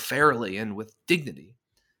treating people fairly and with dignity.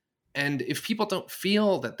 And if people don't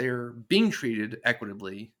feel that they're being treated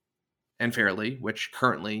equitably and fairly, which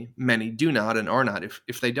currently many do not and are not,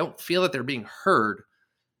 if they don't feel that they're being heard,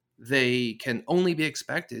 they can only be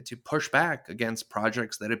expected to push back against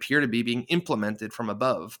projects that appear to be being implemented from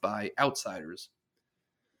above by outsiders.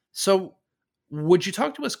 So, would you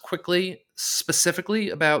talk to us quickly, specifically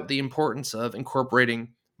about the importance of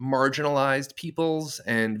incorporating marginalized peoples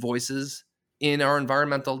and voices in our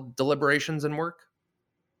environmental deliberations and work?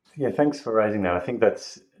 Yeah, thanks for raising that. I think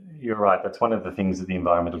you're right. That's one of the things that the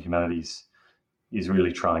environmental humanities is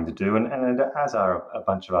really trying to do, and as are a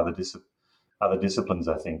bunch of other disciplines,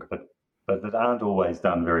 I think, but that aren't always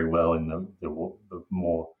done very well in the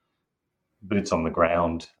more boots on the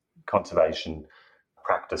ground conservation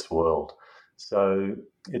practice world. So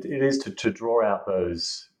it is to draw out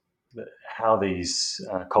how these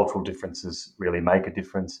cultural differences really make a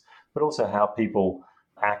difference, but also how people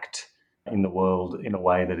act in the world in a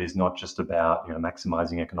way that is not just about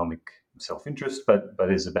maximizing economic self-interest,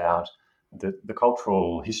 but is about the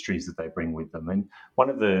cultural histories that they bring with them. And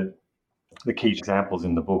one of the key examples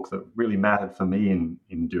in the book that really mattered for me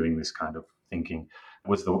in doing this kind of thinking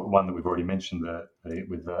was the one that we've already mentioned,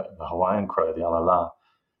 with the Hawaiian crow, the alala.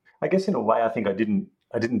 I guess in a way, I think I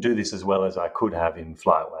didn't do this as well as I could have in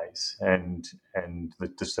Flightways, and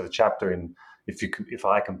the chapter in if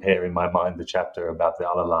I compare in my mind the chapter about the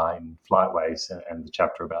alala in Flightways and the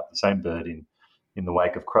chapter about the same bird in The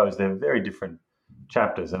Wake of Crows, they're very different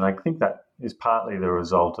chapters, and I think that is partly the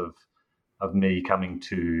result of me coming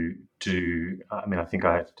to. I mean, I think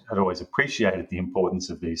I had always appreciated the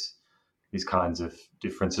importance of these kinds of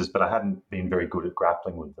differences, but I hadn't been very good at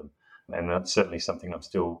grappling with them, and that's certainly something I'm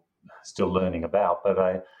still learning about. But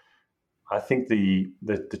I think the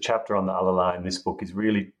chapter on the alala in this book is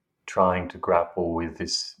really trying to grapple with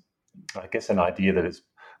this, I guess, an idea that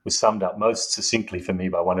was summed up most succinctly for me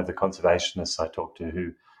by one of the conservationists I talked to,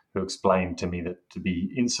 who explained to me that to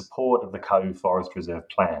be in support of the Kau Forest Reserve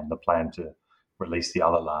plan, the plan to release the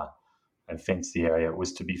alala and fence the area,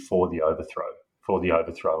 was to be for the overthrow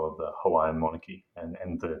of the Hawaiian monarchy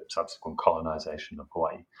and the subsequent colonization of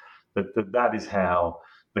Hawaii. That is how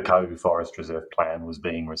the Kau Forest Reserve plan was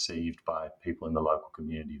being received by people in the local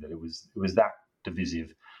community, that it was that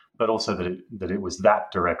divisive, but also that it was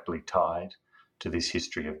that directly tied to this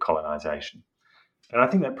history of colonization. And I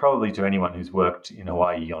think that probably to anyone who's worked in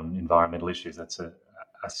Hawaii on environmental issues, that's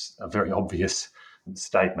a very obvious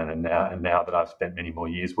statement. And now that I've spent many more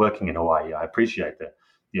years working in Hawaii, I appreciate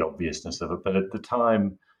the obviousness of it. But at the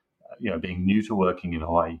time, being new to working in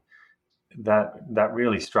Hawaii, that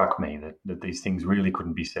really struck me that these things really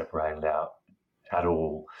couldn't be separated out at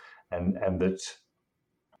all, and that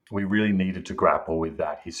we really needed to grapple with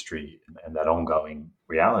that history and that ongoing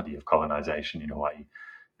reality of colonization in Hawaii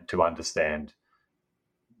to understand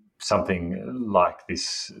something like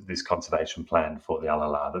this conservation plan for the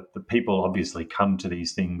alala. That the people obviously come to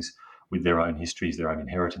these things with their own histories, their own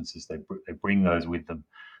inheritances. They bring those with them.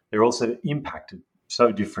 They're also impacted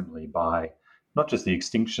so differently by not just the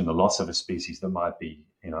extinction, the loss of a species that might be,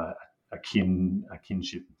 a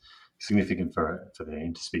kinship significant for their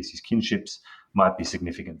interspecies kinships, might be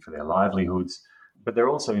significant for their livelihoods, but they're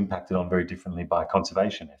also impacted on very differently by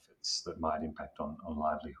conservation efforts that might impact on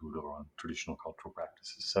livelihood or on traditional cultural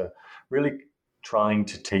practices. So really trying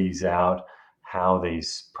to tease out how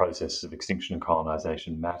these processes of extinction and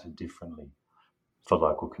colonization matter differently for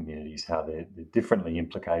local communities, how they're differently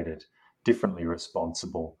implicated, differently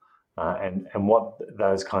responsible, and what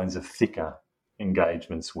those kinds of thicker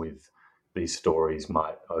engagements with these stories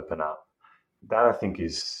might open up. That, I think,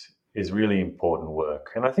 is really important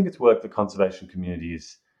work. And I think it's work the conservation community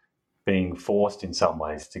is being forced in some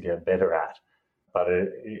ways to get better at, but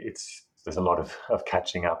there's a lot of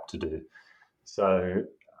catching up to do. So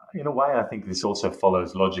in a way, I think this also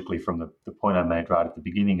follows logically from the point I made right at the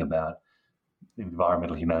beginning about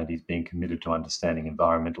environmental humanities being committed to understanding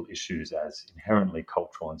environmental issues as inherently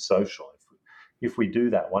cultural and social. If we do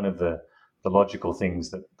that, one of the logical things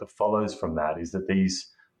that follows from that is that these,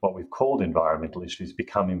 what we've called environmental issues,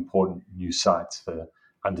 become important new sites for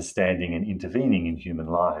understanding and intervening in human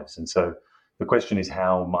lives. And so the question is,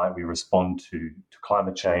 how might we respond to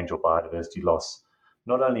climate change or biodiversity loss,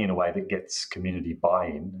 not only in a way that gets community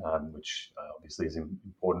buy-in, which obviously is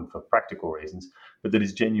important for practical reasons, but that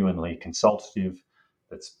is genuinely consultative,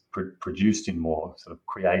 that's produced in more sort of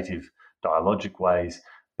creative, dialogic ways,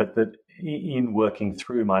 but that in working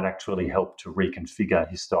through might actually help to reconfigure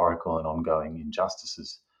historical and ongoing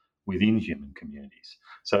injustices within human communities.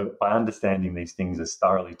 So by understanding these things as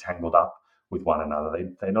thoroughly tangled up with one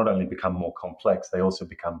another, they not only become more complex, they also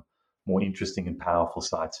become more interesting and powerful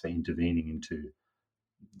sites for intervening into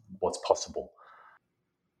what's possible.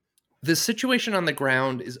 The situation on the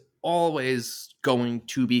ground is always going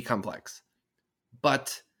to be complex,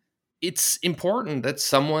 but it's important that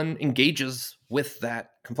someone engages with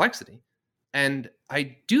that complexity. And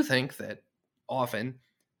I do think that often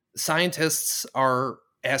scientists are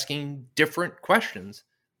asking different questions,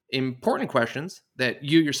 important questions that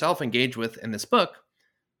you yourself engage with in this book,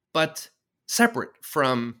 but separate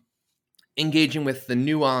from engaging with the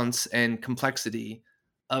nuance and complexity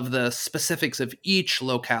of the specifics of each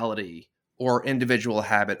locality or individual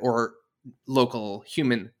habit or local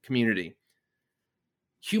human community.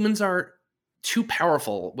 Humans are too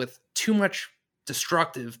powerful with too much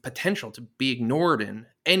destructive potential to be ignored in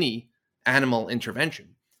any animal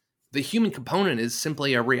intervention. The human component is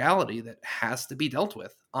simply a reality that has to be dealt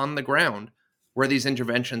with on the ground where these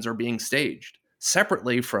interventions are being staged,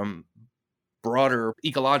 separately from broader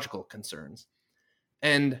ecological concerns.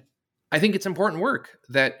 And I think it's important work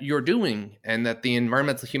that you're doing and that the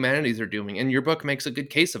environmental humanities are doing, and your book makes a good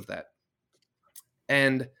case of that.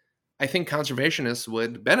 And I think conservationists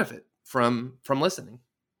would benefit from listening.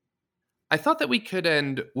 I thought that we could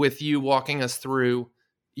end with you walking us through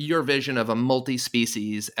your vision of a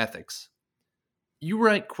multi-species ethics. You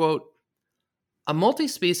write, quote, "A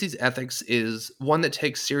multi-species ethics is one that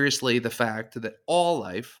takes seriously the fact that all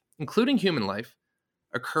life, including human life,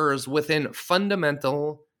 occurs within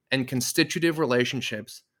fundamental and constitutive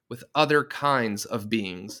relationships with other kinds of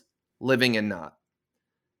beings, living and not.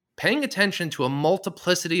 Paying attention to a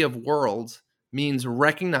multiplicity of worlds means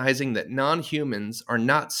recognizing that non-humans are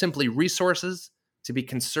not simply resources to be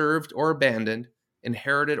conserved or abandoned,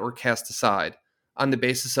 inherited or cast aside on the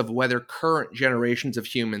basis of whether current generations of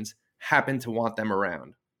humans happen to want them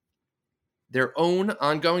around. Their own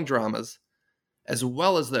ongoing dramas, as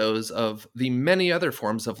well as those of the many other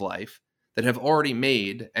forms of life that have already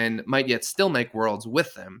made and might yet still make worlds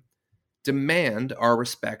with them, demand our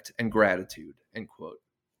respect and gratitude," end quote.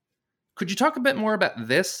 Could you talk a bit more about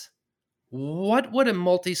this? What would a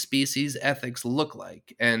multi-species ethics look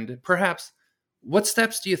like? And perhaps, what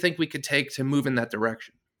steps do you think we could take to move in that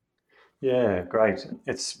direction? Yeah, great.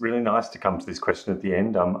 It's really nice to come to this question at the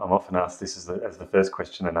end. I'm often asked this as the first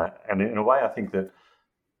question, and in a way, I think that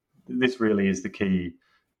this really is the key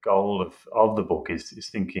goal of the book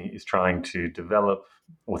is trying to develop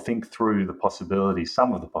or think through the possibilities,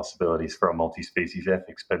 some of the possibilities for a multi-species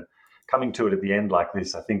ethics. But coming to it at the end like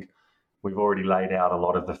this, I think we've already laid out a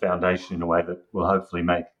lot of the foundation in a way that will hopefully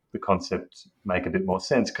make the concept make a bit more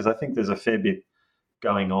sense, because I think there's a fair bit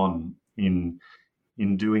going on in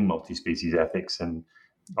doing multi-species ethics. And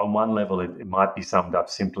on one level, it might be summed up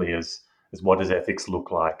simply as what does ethics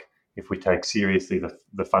look like if we take seriously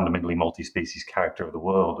the fundamentally multi-species character of the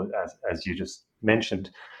world, as you just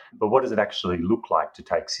mentioned. But what does it actually look like to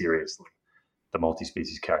take seriously the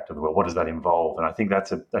multi-species character of the world? What does that involve? And I think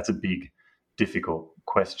that's a big, difficult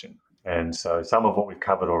question. And so some of what we've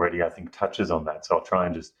covered already, I think, touches on that. So I'll try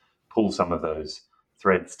and just pull some of those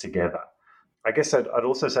threads together. I guess I'd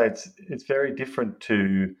also say it's very different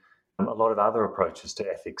to a lot of other approaches to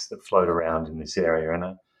ethics that float around in this area.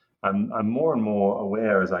 And I'm more and more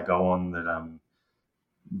aware as I go on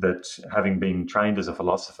that having been trained as a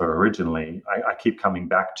philosopher originally, I keep coming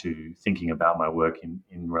back to thinking about my work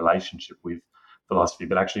in relationship with philosophy.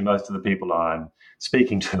 But actually, most of the people I'm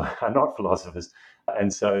speaking to are not philosophers,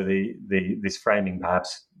 and so this framing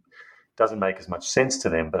perhaps doesn't make as much sense to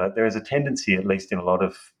them. But there is a tendency, at least in a lot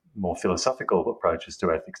of more philosophical approaches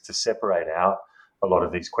to ethics, to separate out a lot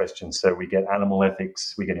of these questions. So we get animal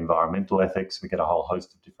ethics, we get environmental ethics, we get a whole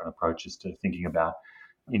host of different approaches to thinking about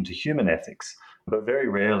into human ethics. But very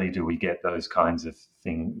rarely do we get those kinds of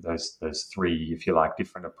things, those three, if you like,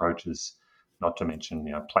 different approaches, not to mention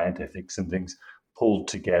plant ethics and things, pulled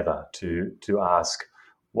together to ask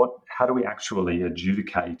how do we actually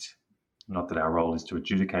adjudicate, not that our role is to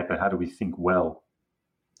adjudicate, but how do we think well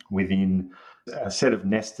within a set of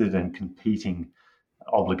nested and competing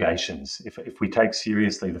obligations. If we take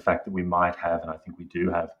seriously the fact that we might have, and I think we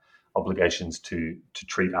do have, obligations to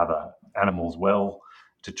treat other animals well,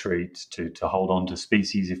 to hold on to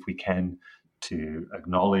species if we can, to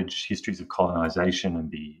acknowledge histories of colonization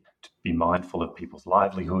and to be mindful of people's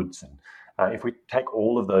livelihoods. And if we take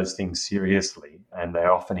all of those things seriously, and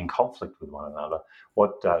they're often in conflict with one another,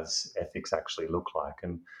 what does ethics actually look like?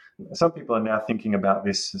 And some people are now thinking about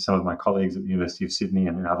this, some of my colleagues at the University of Sydney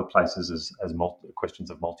and in other places, as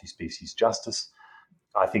questions of multi-species justice.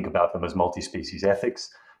 I think about them as multi-species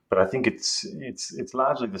ethics, But I think it's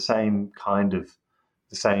largely the same kind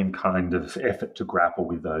of effort to grapple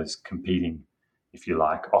with those competing, if you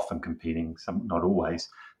like, often competing, some not always,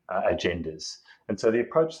 agendas. And so the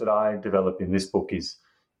approach that I develop in this book is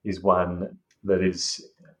one that is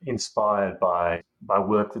inspired by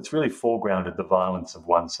work that's really foregrounded the violence of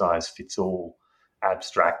one-size-fits-all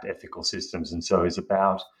abstract ethical systems, and so is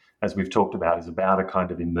about, as we've talked about, is about a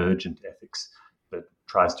kind of emergent ethics that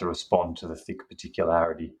tries to respond to the thick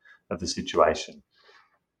particularity of the situation.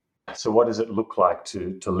 So what does it look like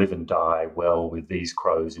to live and die well with these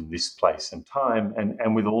crows in this place and time,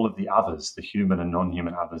 and with all of the others, the human and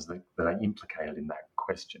non-human others that are implicated in that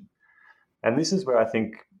question? And this is where I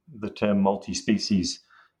think the term multi-species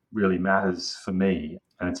really matters for me.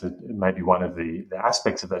 And it's maybe one of the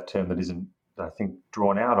aspects of that term that isn't, I think,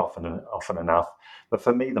 drawn out often enough. But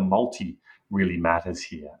for me, the multi really matters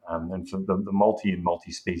here. And for the multi and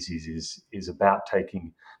multi-species is about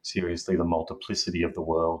taking seriously the multiplicity of the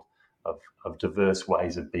world, of diverse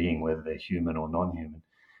ways of being, whether they're human or non-human,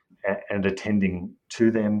 and attending to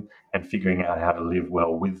them and figuring out how to live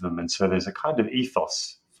well with them. And so there's a kind of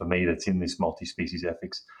ethos for me that's in this multi-species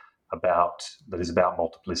ethics that is about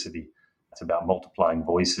multiplicity. It's about multiplying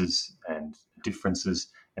voices and differences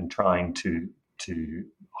and trying to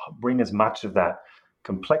bring as much of that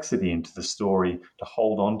complexity into the story, to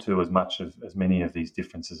hold on to as many of these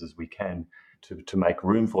differences as we can, to make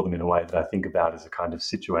room for them in a way that I think about as a kind of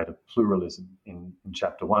situated pluralism in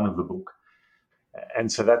chapter 1 of the book.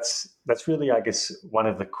 And so that's really, I guess, one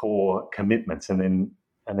of the core commitments. And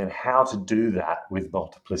then how to do that with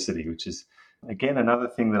multiplicity, which is, again, another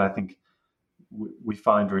thing that I think we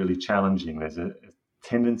find really challenging. There's a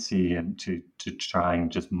tendency to try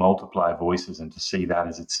and just multiply voices and to see that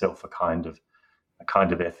as itself a kind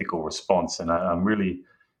of ethical response. And I'm really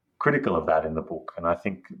critical of that in the book. And I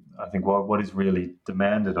think what is really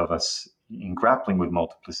demanded of us in grappling with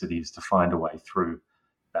multiplicity is to find a way through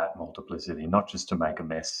that multiplicity, not just to make a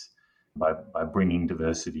mess by bringing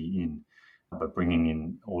diversity in, by bringing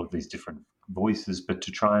in all of these different voices, but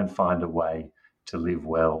to try and find a way to live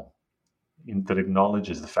well that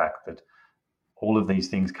acknowledges the fact that all of these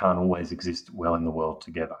things can't always exist well in the world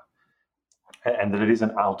together, and that it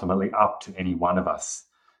isn't ultimately up to any one of us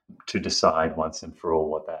to decide once and for all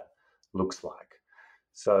what that looks like.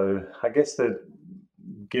 So I guess that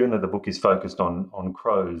given that the book is focused on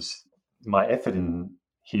crows, my effort in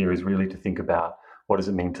here is really to think about what does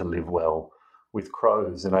it mean to live well with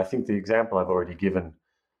crows. And I think the example I've already given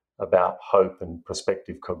about hope and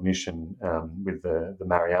prospective cognition with the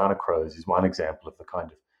Mariana crows is one example of the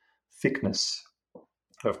kind of thickness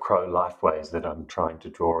of crow lifeways that I'm trying to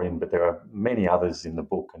draw in. But there are many others in the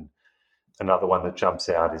book, and another one that jumps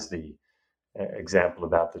out is the example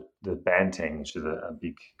about the banteng, which is a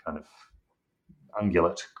big kind of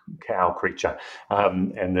ungulate cow creature,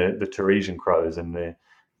 and the Teresian crows, and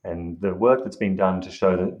the work that's been done to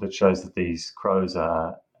show that shows that these crows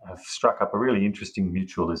have struck up a really interesting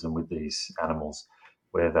mutualism with these animals,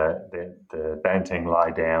 where the banteng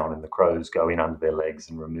lie down and the crows go in under their legs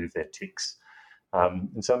and remove their ticks.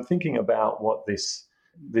 And so I'm thinking about what this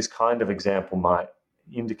kind of example might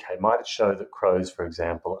indicate. Might it show that crows, for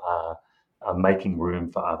example, are making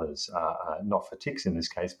room for others, not for ticks in this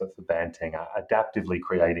case, but for banteng, are adaptively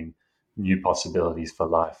creating new possibilities for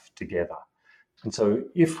life together. And so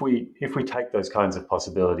if we take those kinds of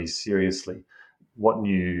possibilities seriously, what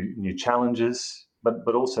new challenges,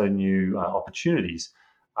 but also new opportunities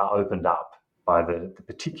are opened up by the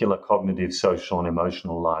particular cognitive, social, and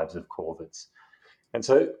emotional lives of corvids. And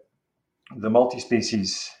so the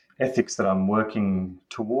multi-species ethics that I'm working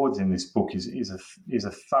towards in this book is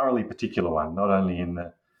a thoroughly particular one, not only in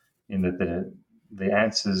that the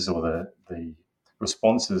answers or the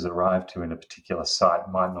responses arrived to in a particular site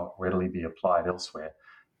might not readily be applied elsewhere,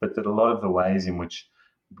 but that a lot of the ways in which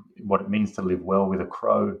what it means to live well with a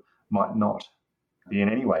crow might not be in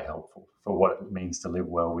any way helpful for what it means to live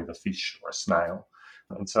well with a fish or a snail.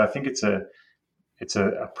 And so I think it's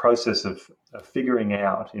a process of figuring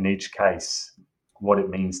out in each case what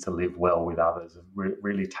it means to live well with others, of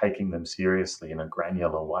really taking them seriously in a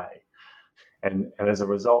granular way. And as a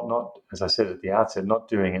result, not, as I said at the outset, not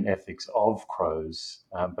doing an ethics of crows,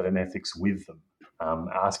 but an ethics with them,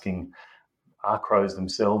 asking, are crows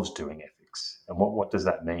themselves doing ethics? And what does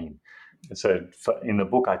that mean? And so in the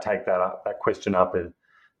book, I take that question up as,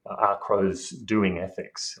 are crows doing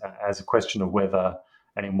ethics, as a question of whether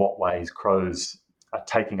and in what ways crows are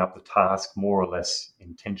taking up the task more or less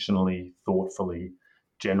intentionally, thoughtfully,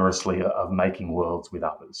 generously of making worlds with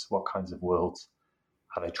others. What kinds of worlds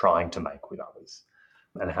are they trying to make with others?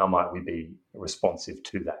 And how might we be responsive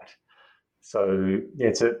to that? So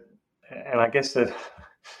yeah, and I guess that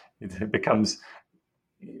it becomes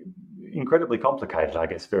incredibly complicated, I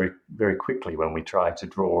guess, very, very quickly when we try to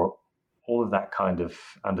draw all of that kind of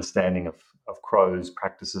understanding of crows,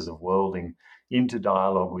 practices of worlding into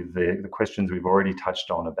dialogue with the questions we've already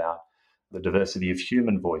touched on about the diversity of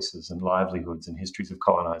human voices and livelihoods and histories of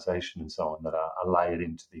colonization and so on that are layered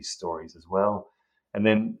into these stories as well. And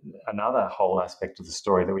then another whole aspect of the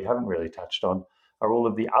story that we haven't really touched on are all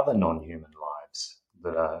of the other non-human lives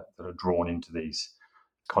that are drawn into these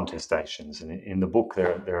contestations. And in the book,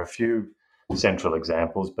 there are a few central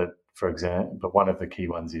examples, but one of the key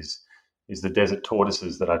ones is the desert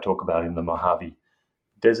tortoises that I talk about in the Mojave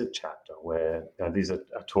Desert chapter, where these are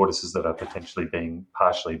tortoises that are potentially being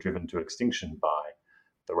partially driven to extinction by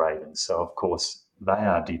the ravens. So, of course, they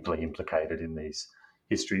are deeply implicated in these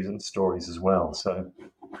histories and stories as well. So,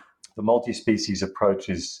 the multi-species approach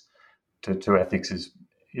to ethics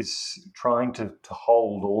is trying to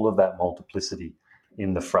hold all of that multiplicity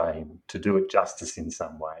in the frame, to do it justice in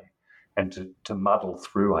some way, and to muddle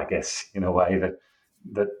through, I guess, in a way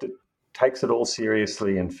that takes it all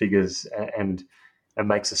seriously and figures and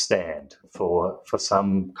makes a stand for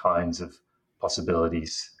some kinds of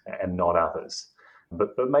possibilities and not others,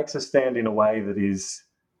 but makes a stand in a way that is,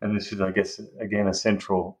 and this is, I guess, again, a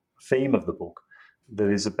central theme of the book, that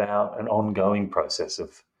is about an ongoing process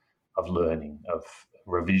of learning, of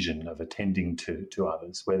revision, of attending to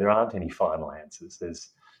others, where there aren't any final answers. There's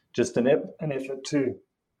just an effort to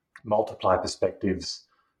multiply perspectives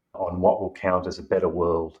on what will count as a better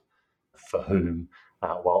world for whom,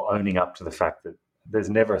 while owning up to the fact that there's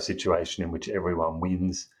never a situation in which everyone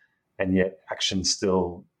wins, and yet actions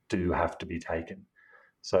still do have to be taken.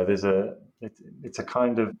 So it's a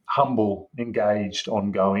kind of humble, engaged,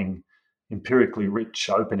 ongoing, empirically rich,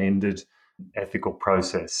 open-ended ethical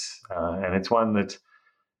process, and it's one that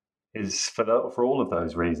is, for all of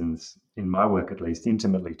those reasons, in my work at least,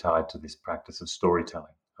 intimately tied to this practice of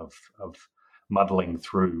storytelling, of muddling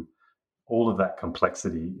through all of that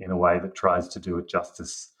complexity in a way that tries to do it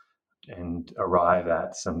justice and arrive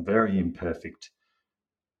at some very imperfect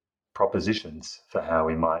propositions for how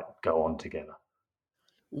we might go on together.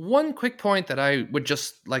 One quick point that I would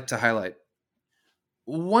just like to highlight.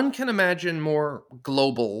 One can imagine more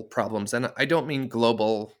global problems, and I don't mean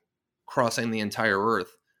global crossing the entire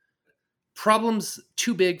Earth. Problems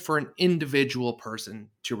too big for an individual person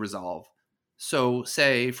to resolve. So,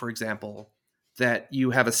 say, for example, that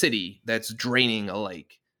you have a city that's draining a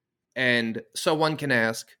lake. And so one can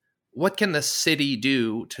ask, what can the city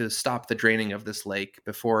do to stop the draining of this lake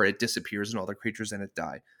before it disappears and all the creatures in it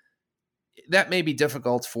die? That may be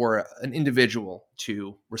difficult for an individual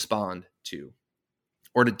to respond to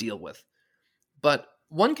or to deal with. But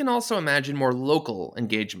one can also imagine more local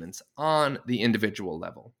engagements on the individual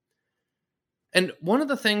level. And one of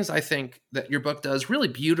the things I think that your book does really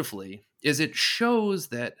beautifully is it shows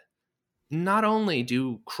that not only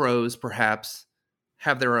do crows perhaps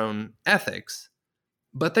have their own ethics,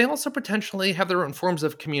 but they also potentially have their own forms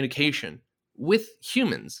of communication with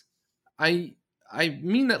humans. I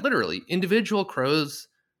mean that literally. Individual crows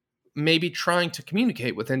may be trying to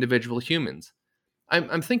communicate with individual humans.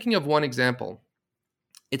 I'm thinking of one example.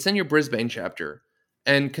 It's in your Brisbane chapter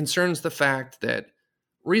and concerns the fact that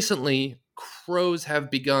recently crows have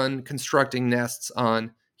begun constructing nests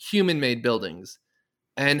on human-made buildings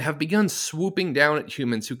and have begun swooping down at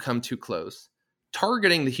humans who come too close,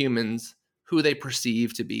 targeting the humans who they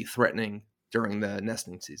perceive to be threatening during the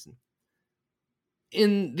nesting season.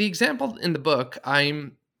 In the example in the book,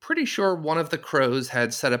 I'm pretty sure one of the crows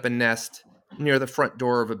had set up a nest near the front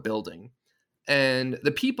door of a building. And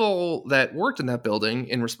the people that worked in that building,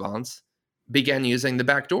 in response, began using the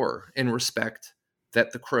back door in respect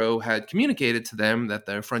that the crow had communicated to them that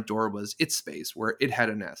the front door was its space where it had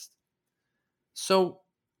a nest. So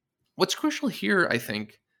what's crucial here, I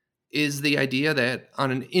think, is the idea that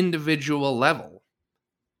on an individual level,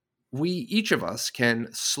 each of us can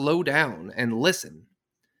slow down and listen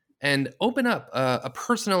and open up a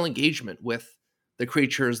personal engagement with the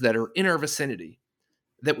creatures that are in our vicinity,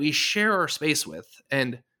 that we share our space with,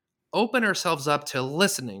 and open ourselves up to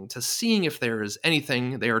listening, to seeing if there is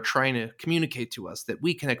anything they are trying to communicate to us that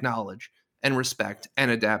we can acknowledge and respect and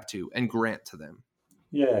adapt to and grant to them.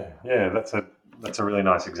 Yeah, that's a really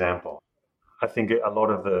nice example. I think a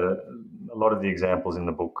lot of the examples in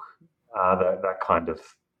the book are that kind of,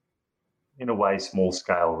 in a way, small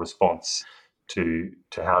scale response to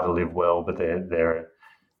how to live well, but they're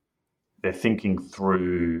thinking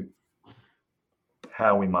through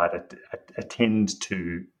how we might attend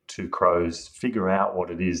to crows, figure out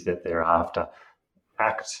what it is that they're after,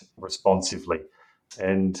 act responsively.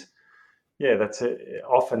 And Yeah, it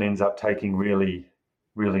often ends up taking really,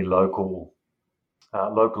 really locally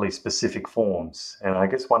specific forms. And I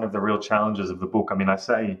guess one of the real challenges of the book, I mean, I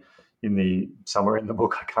say somewhere in the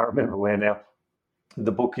book, I can't remember where now,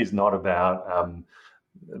 the book is not about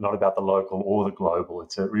the local or the global.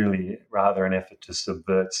 It's really rather an effort to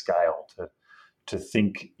subvert scale, to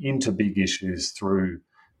think into big issues through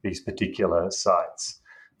these particular sites.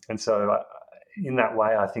 And so, in that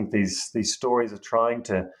way, I think these stories are trying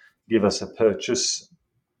to give us a purchase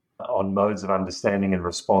on modes of understanding and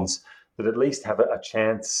response that at least have a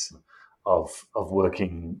chance of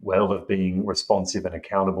working well, of being responsive and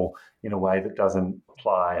accountable in a way that doesn't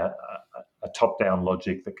apply a top-down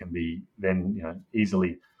logic that can be then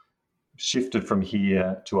easily shifted from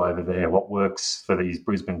here to over there. What works for these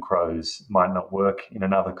Brisbane crows might not work in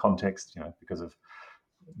another context, because of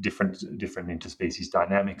different interspecies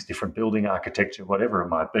dynamics, different building architecture, whatever it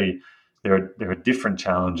might be. There are different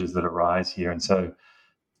challenges that arise here, and so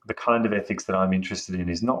the kind of ethics that I'm interested in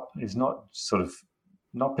is not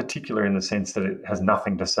particular in the sense that it has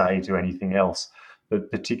nothing to say to anything else,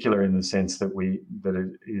 but particular in the sense that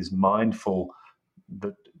it is mindful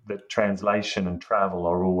that translation and travel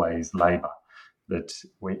are always labor, that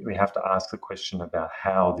we have to ask the question about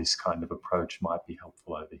how this kind of approach might be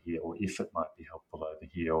helpful over here, or if it might be helpful over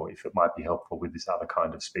here, or if it might be helpful with this other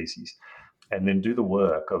kind of species, and then do the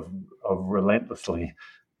work of relentlessly,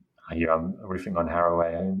 here I'm riffing on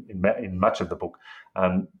Haraway in much of the book,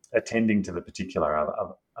 attending to the particular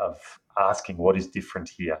of asking what is different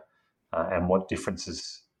here, and what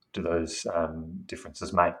differences do those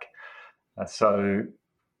differences make. So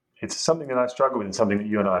it's something that I struggle with, and something that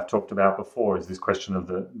you and I have talked about before, is this question of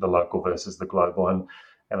the local versus the global.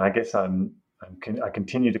 And I guess I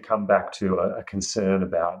continue to come back to a concern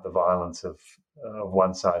about the violence of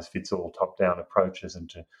one-size-fits-all top-down approaches, and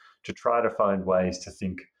to try to find ways to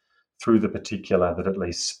think through the particular that at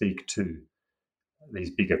least speak to these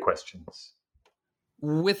bigger questions.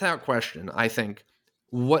 Without question, I think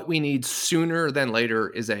what we need sooner than later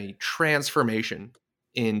is a transformation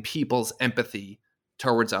in people's empathy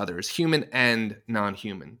towards others, human and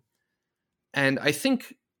non-human. And I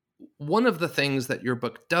think one of the things that your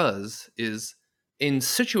book does is, in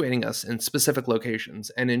situating us in specific locations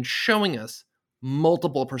and in showing us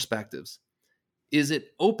multiple perspectives, is it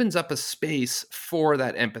opens up a space for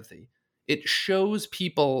that empathy. It shows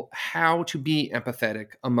people how to be empathetic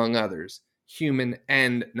among others, human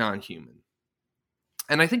and non-human.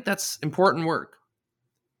 And I think that's important work.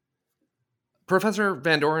 Professor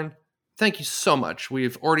Van Doren, thank you so much.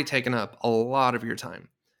 We've already taken up a lot of your time.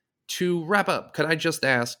 To wrap up, could I just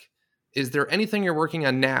ask, is there anything you're working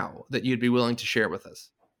on now that you'd be willing to share with us?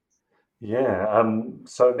 Yeah,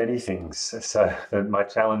 so many things. So my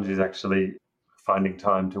challenge is actually finding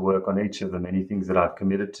time to work on each of the many things that I've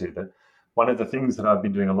committed to. But one of the things that I've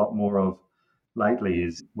been doing a lot more of lately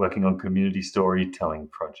is working on community storytelling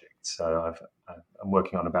projects. So I'm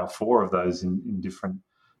working on about 4 of those in different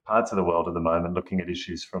parts of the world at the moment, looking at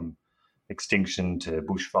issues from extinction to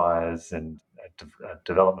bushfires, and a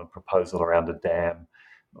development proposal around a dam,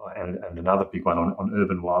 and another big one on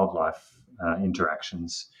urban wildlife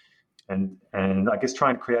interactions. And I guess try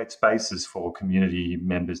and create spaces for community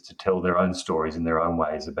members to tell their own stories in their own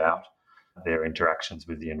ways about their interactions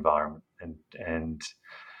with the environment. And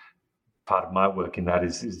part of my work in that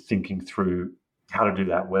is thinking through how to do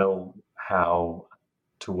that well, how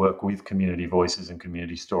to work with community voices and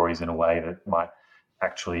community stories in a way that might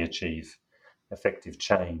actually achieve effective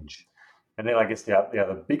change. And then I guess the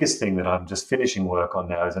other biggest thing that I'm just finishing work on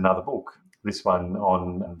now is another book, this one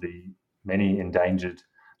on the many endangered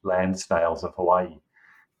land snails of Hawaii.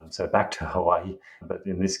 So back to Hawaii, but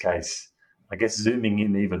in this case, I guess zooming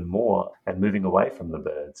in even more and moving away from the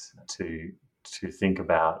birds to think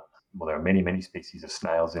about, well, there are many, many species of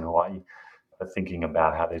snails in Hawaii, but thinking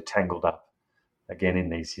about how they're tangled up again in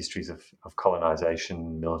these histories of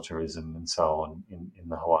colonization, militarism, and so on in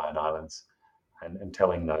the Hawaiian Islands, and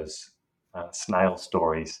telling those snail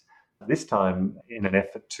stories, this time in an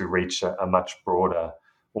effort to reach a much broader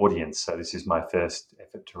audience. So this is my first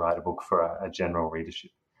effort to write a book for a general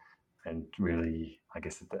readership. And really, I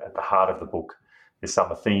guess at the heart of the book is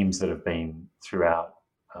some themes that have been throughout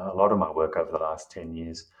a lot of my work over the last 10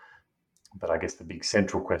 years. But I guess the big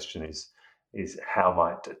central question is how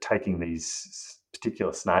might taking these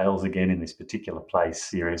particular snails again in this particular place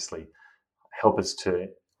seriously help us to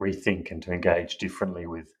rethink and to engage differently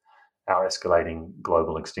with our escalating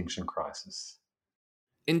global extinction crisis.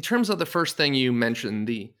 In terms of the first thing you mentioned,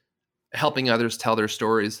 the helping others tell their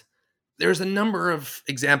stories, there's a number of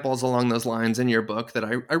examples along those lines in your book that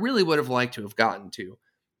I really would have liked to have gotten to.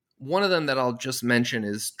 One of them that I'll just mention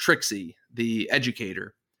is Trixie, the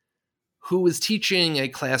educator, who is teaching a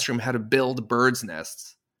classroom how to build birds'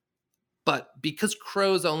 nests. But because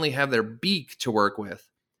crows only have their beak to work with,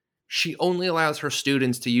 she only allows her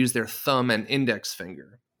students to use their thumb and index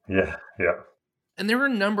finger. Yeah. And there are a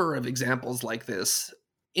number of examples like this,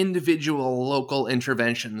 individual local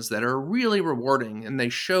interventions that are really rewarding, and they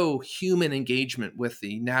show human engagement with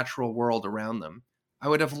the natural world around them. I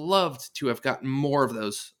would have loved to have gotten more of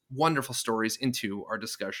those wonderful stories into our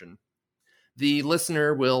discussion. The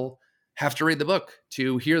listener will have to read the book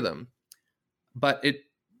to hear them, but it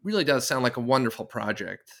really does sound like a wonderful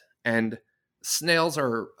project, and snails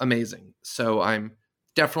are amazing. So I'm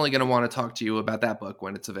definitely going to want to talk to you about that book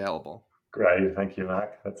when it's available. Great. Thank you,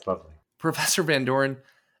 Mark. That's lovely. Professor Van Doren,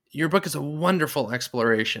 your book is a wonderful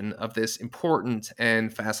exploration of this important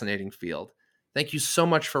and fascinating field. Thank you so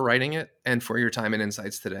much for writing it and for your time and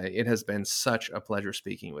insights today. It has been such a pleasure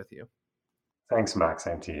speaking with you. Thanks, Mark.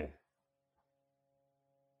 Same to you.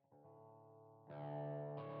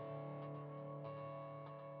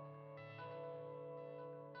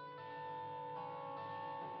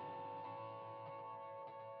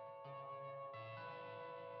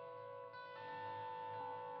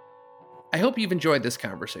 I hope you've enjoyed this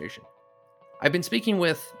conversation. I've been speaking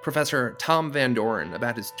with Professor Tom Van Doren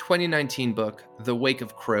about his 2019 book, The Wake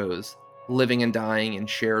of Crows, Living and Dying in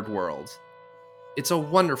Shared Worlds. It's a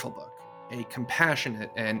wonderful book, a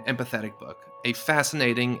compassionate and empathetic book, a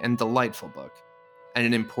fascinating and delightful book, and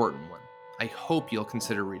an important one. I hope you'll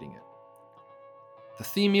consider reading it. The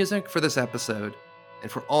theme music for this episode,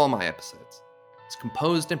 and for all my episodes, is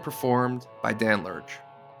composed and performed by Dan Lurch.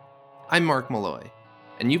 I'm Mark Malloy,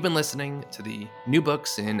 and you've been listening to the New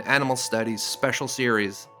Books in Animal Studies special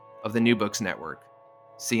series of the New Books Network.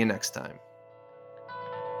 See you next time.